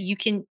things that you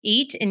can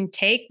eat and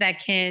take that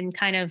can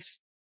kind of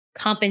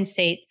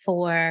compensate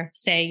for,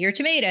 say, your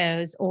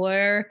tomatoes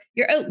or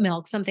your oat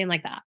milk, something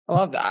like that. I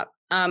love that.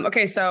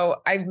 Okay. So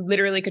I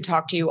literally could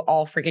talk to you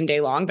all freaking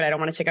day long, but I don't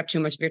want to take up too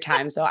much of your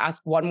time. So I'll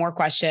ask one more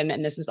question.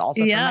 And this is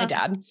also from my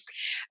dad,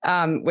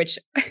 which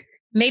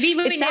maybe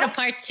we need a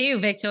part 2,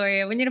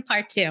 Victoria. We need a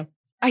part 2.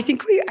 I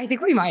think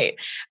we might.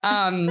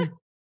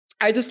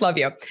 I just love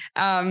you.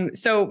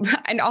 So,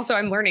 and also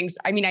I'm learning,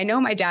 I mean, I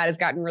know my dad has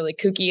gotten really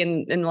kooky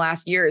in the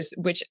last years,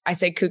 which I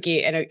say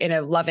kooky in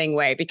a loving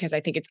way, because I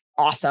think it's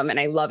awesome and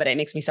I love it. It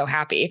makes me so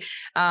happy.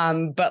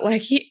 But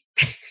like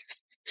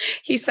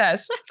he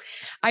says,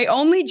 I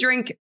only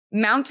drink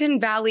Mountain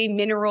Valley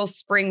mineral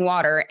spring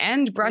water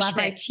and brush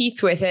my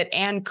teeth with it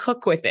and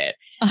cook with it.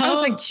 I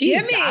was like,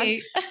 geez,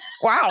 Jimmy. Dad.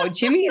 Wow,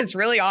 Jimmy is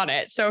really on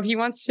it. So he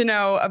wants to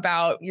know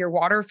about your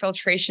water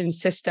filtration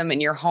system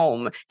in your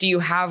home. Do you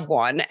have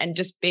one? And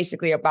just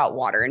basically about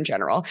water in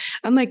general.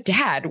 I'm like,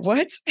 Dad,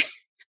 what?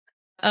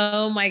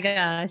 Oh my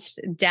gosh,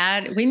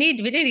 Dad, we need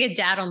to get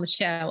Dad on the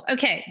show.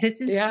 Okay.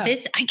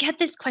 This, I get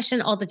this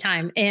question all the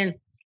time. And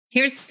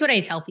here's what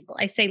I tell people.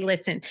 I say,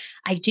 listen,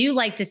 I do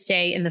like to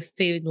stay in the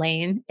food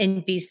lane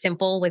and be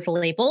simple with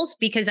labels,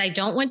 because I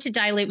don't want to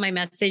dilute my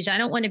message. I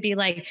don't want to be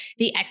like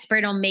the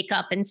expert on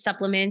makeup and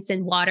supplements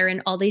and water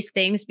and all these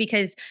things,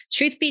 because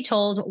truth be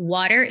told,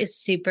 water is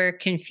super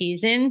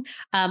confusing.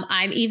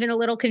 I'm even a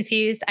little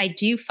confused. I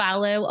do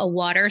follow a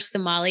water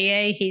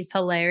sommelier. He's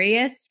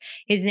hilarious.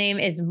 His name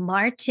is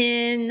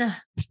Martin.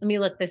 Let me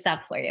look this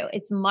up for you.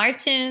 It's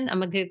Martin. I'm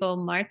going to Google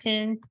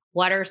Martin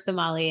water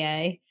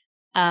sommelier.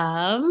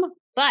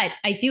 But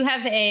I do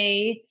have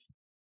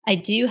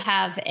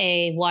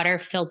a water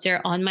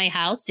filter on my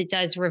house. It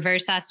does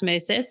reverse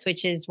osmosis,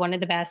 which is one of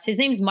the best. His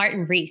name's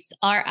Martin Reese,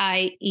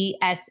 Riese.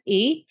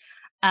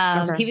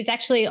 He was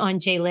actually on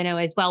Jay Leno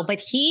as well,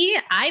 but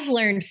I've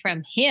learned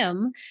from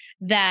him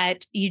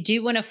that you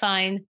do want to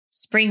find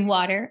spring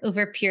water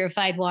over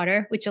purified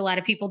water, which a lot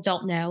of people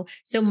don't know.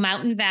 So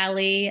Mountain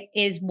Valley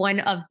is one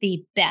of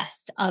the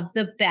best of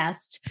the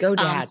best. Go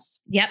Dad.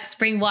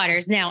 Spring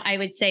waters. Now I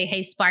would say,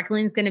 hey,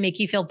 sparkling is going to make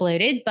you feel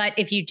bloated, but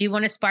if you do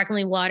want a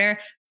sparkling water,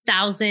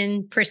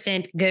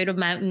 1,000% go to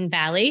Mountain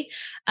Valley.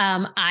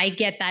 I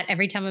get that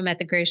every time I'm at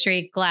the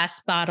grocery, glass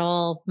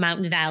bottle,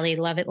 Mountain Valley,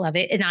 love it, love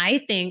it. And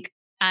I think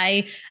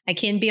I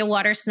can be a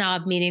water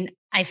snob, meaning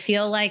I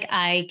feel like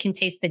I can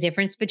taste the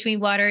difference between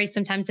water.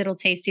 Sometimes it'll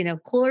taste,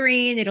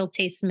 chlorine, it'll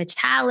taste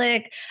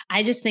metallic.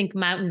 I just think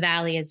Mountain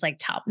Valley is like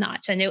top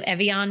notch. I know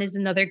Evian is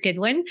another good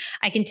one.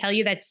 I can tell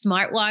you that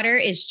Smart Water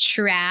is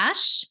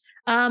trash.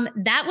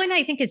 That one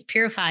I think is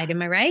purified.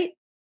 Am I right?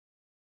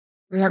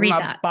 We're talking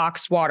about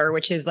boxed water,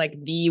 which is like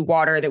the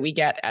water that we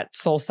get at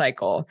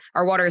SoulCycle.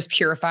 Our water is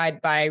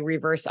purified by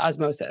reverse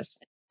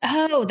osmosis.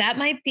 Oh, that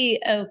might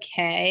be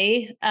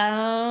okay.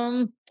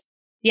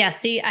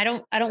 See, I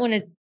don't want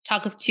to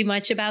talk too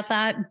much about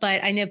that,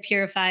 but I know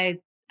purified,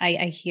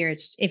 I hear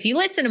it's, if you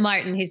listen to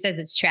Martin, he says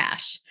it's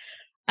trash.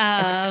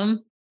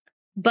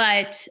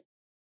 But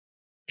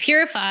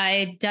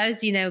purified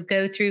does,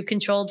 go through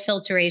controlled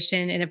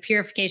filtration and a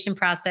purification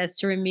process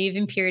to remove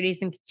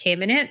impurities and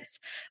contaminants.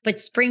 But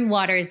spring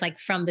water is like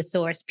from the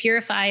source.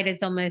 Purified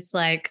is almost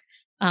like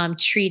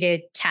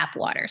treated tap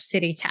water,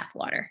 city tap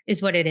water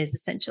is what it is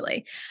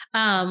essentially.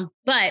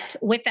 But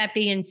with that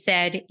being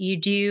said, you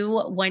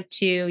do want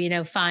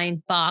to,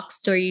 find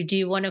boxed, or you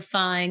do want to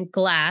find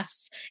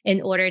glass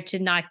in order to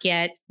not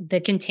get the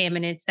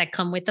contaminants that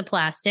come with the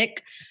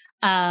plastic.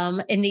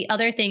 And the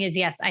other thing is,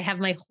 yes, I have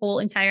my whole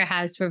entire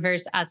house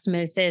reverse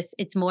osmosis.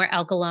 It's more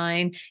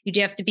alkaline. You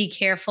do have to be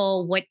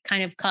careful what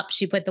kind of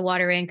cups you put the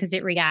water in, because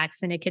it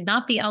reacts and it could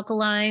not be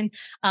alkaline.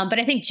 But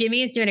I think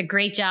Jimmy is doing a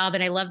great job.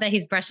 And I love that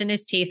he's brushing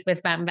his teeth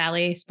with Mountain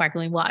Valley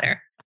sparkling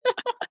water.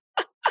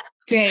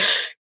 Great.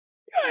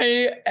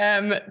 I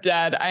am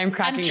dead. I am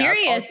cracking up. I'm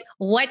curious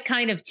what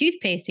kind of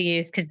toothpaste he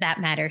uses, because that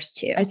matters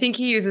too. I think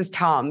he uses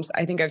Tom's.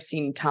 I think I've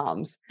seen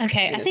Tom's.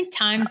 Okay. I think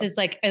Tom's is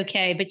like,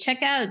 okay, but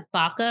check out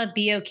Baca,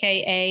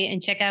 Boka,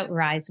 and check out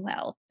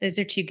Risewell. Those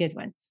are two good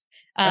ones.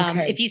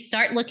 If you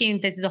start looking,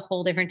 this is a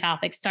whole different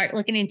topic. Start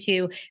looking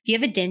into, if you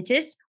have a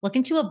dentist, look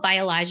into a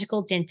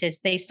biological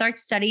dentist. They start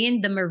studying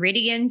the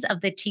meridians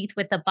of the teeth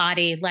with the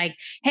body. Like,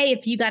 hey,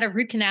 if you got a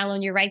root canal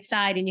on your right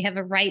side and you have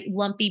a right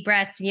lumpy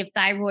breast and you have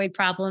thyroid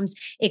problems,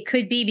 it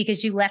could be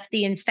because you left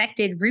the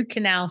infected root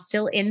canal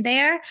still in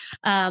there.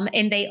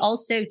 And they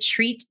also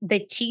treat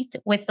the teeth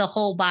with the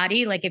whole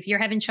body. Like if you're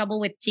having trouble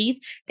with teeth,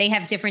 they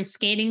have different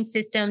scanning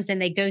systems, and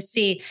they go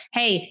see,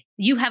 hey,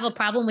 you have a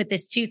problem with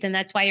this tooth, and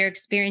that's why you're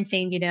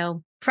experiencing,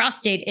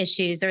 prostate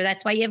issues, or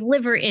that's why you have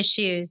liver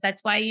issues.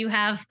 That's why you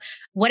have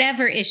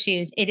whatever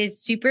issues. It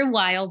is super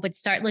wild, but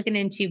start looking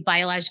into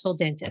biological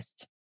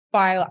dentist.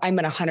 I'm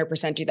going to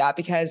 100% do that,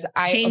 because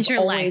I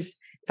always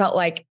felt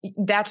like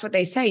that's what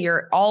they say.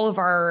 All of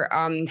our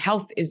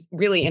health is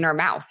really in our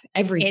mouth.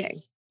 Everything.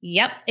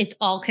 It's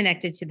all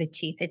connected to the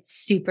teeth. It's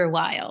super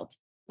wild.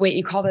 Wait,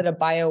 you called it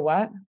a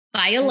what?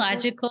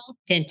 Biological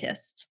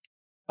dentist.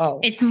 Oh,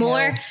 it's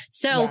more.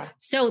 So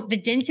the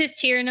dentists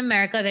here in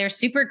America, they're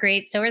super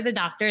great. So are the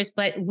doctors,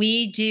 but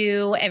we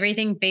do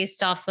everything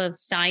based off of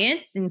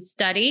science and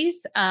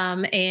studies.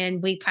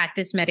 And we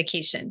practice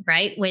medication,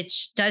 right?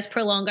 Which does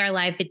prolong our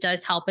life. It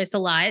does help us a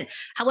lot.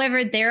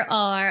 However, there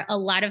are a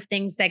lot of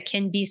things that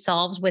can be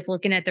solved with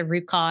looking at the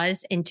root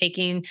cause and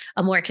taking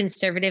a more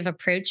conservative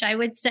approach, I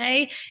would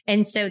say.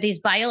 And so these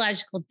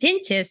biological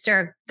dentists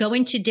are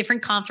going to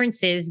different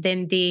conferences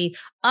than the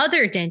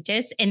other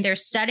dentists, and they're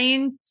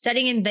studying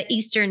in the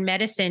Eastern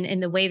medicine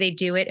and the way they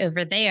do it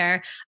over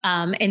there.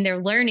 And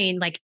they're learning,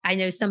 like, I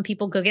know some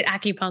people go get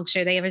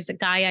acupuncture. There was a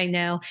guy I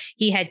know,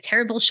 he had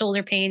terrible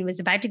shoulder pain, was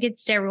about to get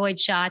steroid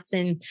shots.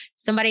 And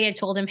somebody had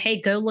told him,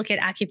 hey, go look at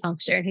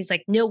acupuncture. And he's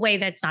like, no way,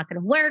 that's not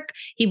going to work.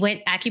 He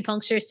went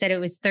acupuncture, said it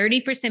was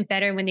 30%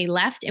 better when he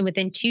left. And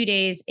within 2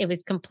 days, it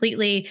was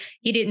completely,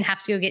 he didn't have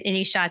to go get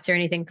any shots or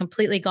anything,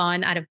 completely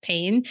gone out of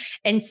pain.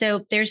 And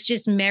so there's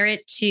just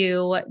merit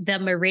to the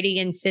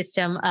meridian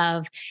system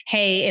of,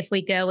 hey, if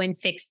we go and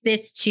fix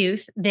this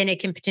tooth, then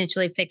it can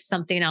potentially fix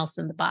something else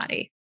in the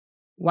body.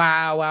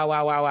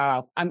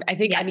 Wow. I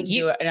think I need to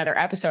do another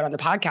episode on the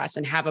podcast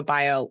and have a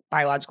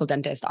biological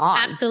dentist on.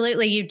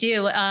 Absolutely. You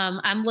do.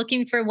 I'm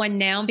looking for one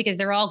now because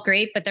they're all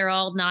great, but they're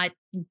all not,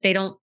 they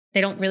don't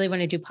really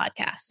want to do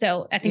podcasts.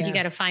 So I think you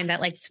got to find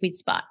that like sweet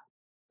spot.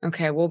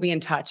 Okay, we'll be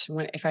in touch.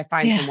 If I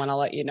find someone, I'll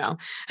let you know.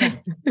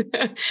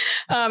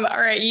 All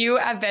right. You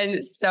have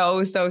been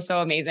so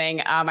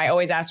amazing. I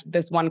always ask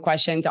this one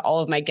question to all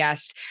of my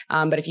guests.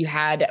 But if you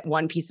had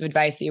one piece of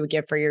advice that you would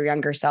give for your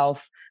younger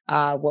self,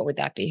 what would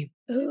that be?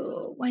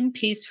 Ooh, one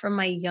piece from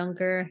my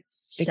younger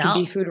self. It can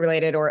be food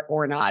related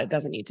or not. It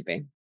doesn't need to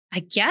be. I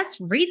guess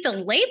read the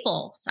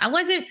labels. I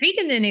wasn't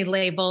reading any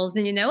labels.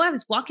 And, I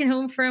was walking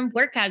home from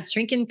workouts,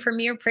 drinking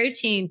Premier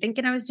Protein,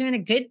 thinking I was doing a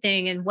good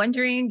thing and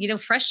wondering,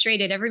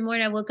 frustrated every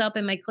morning I woke up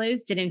and my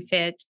clothes didn't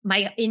fit.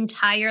 My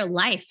entire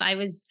life,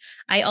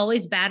 I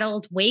always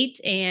battled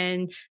weight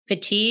and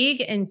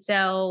fatigue. And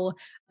so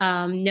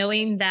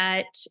knowing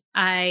that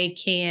I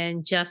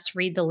can just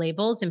read the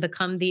labels and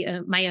become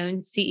my own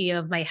CEO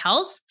of my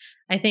health,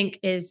 I think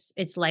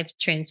it's life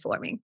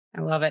transforming.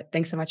 I love it.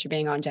 Thanks so much for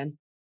being on, Jen.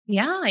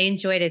 Yeah, I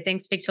enjoyed it.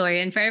 Thanks,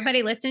 Victoria. And for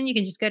everybody listening, you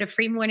can just go to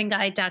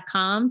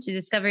freemorningguide.com to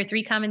discover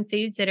 3 common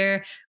foods that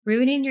are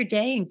ruining your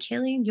day and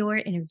killing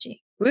your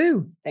energy.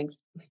 Woo. Thanks.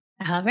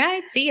 All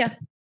right. See ya.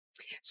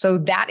 So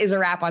that is a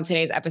wrap on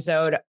today's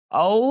episode.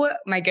 Oh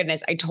my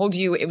goodness. I told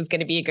you it was going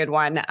to be a good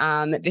one.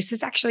 This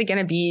is actually going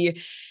to be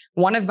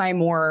one of my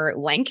more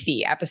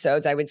lengthy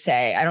episodes, I would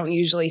say. I don't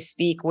usually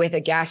speak with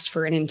a guest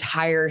for an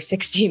entire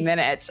 60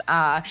 minutes,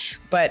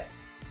 but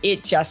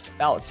it just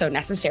felt so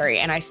necessary.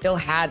 And I still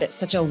had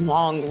such a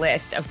long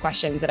list of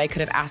questions that I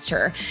could have asked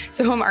her.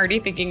 So I'm already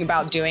thinking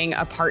about doing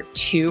a part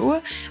 2.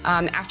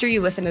 After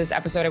you listen to this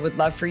episode, I would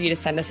love for you to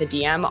send us a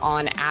DM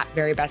on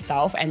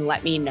 @verybestself and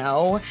let me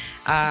know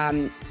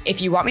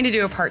if you want me to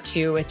do a part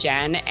 2 with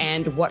Jen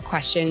and what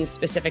questions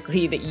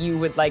specifically that you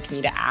would like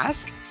me to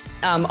ask.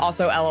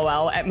 Also,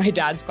 LOL at my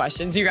dad's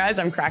questions, you guys,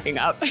 I'm cracking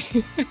up.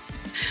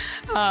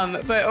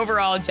 But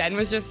overall, Jen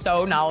was just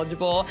so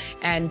knowledgeable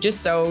and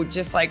just a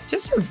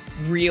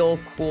real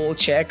cool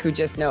chick who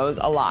just knows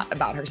a lot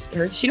about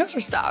she knows her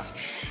stuff.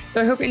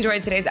 So I hope you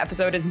enjoyed today's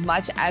episode as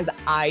much as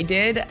I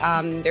did.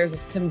 There's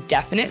some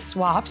definite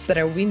swaps that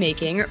I will be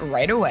making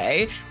right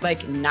away,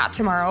 like not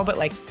tomorrow, but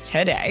like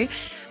today.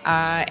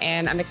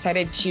 And I'm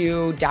excited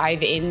to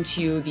dive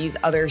into these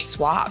other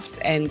swaps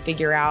and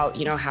figure out,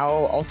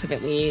 how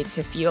ultimately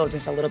to feel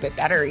just a little bit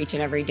better each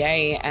and every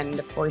day. And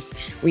of course,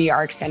 we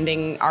are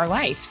extending our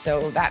life.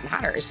 So that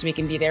matters. We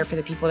can be there for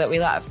the people that we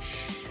love.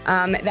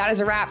 That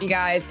is a wrap, you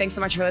guys. Thanks so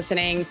much for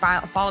listening.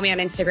 Follow me on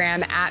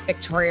Instagram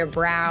 @Victoria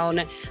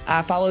Brown.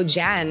 Follow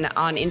Jen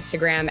on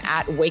Instagram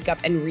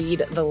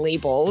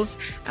 @WakeUpAndReadTheLabels.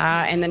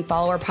 And then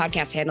follow our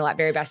podcast handle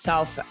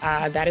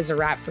 @VeryBestSelf. That is a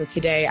wrap for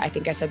today. I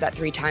think I said that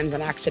 3 times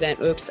on accident.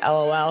 Oops,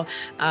 LOL.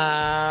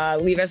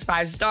 Leave us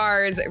 5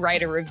 stars,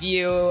 write a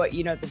review.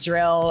 You know the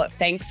drill.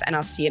 Thanks, and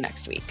I'll see you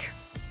next week.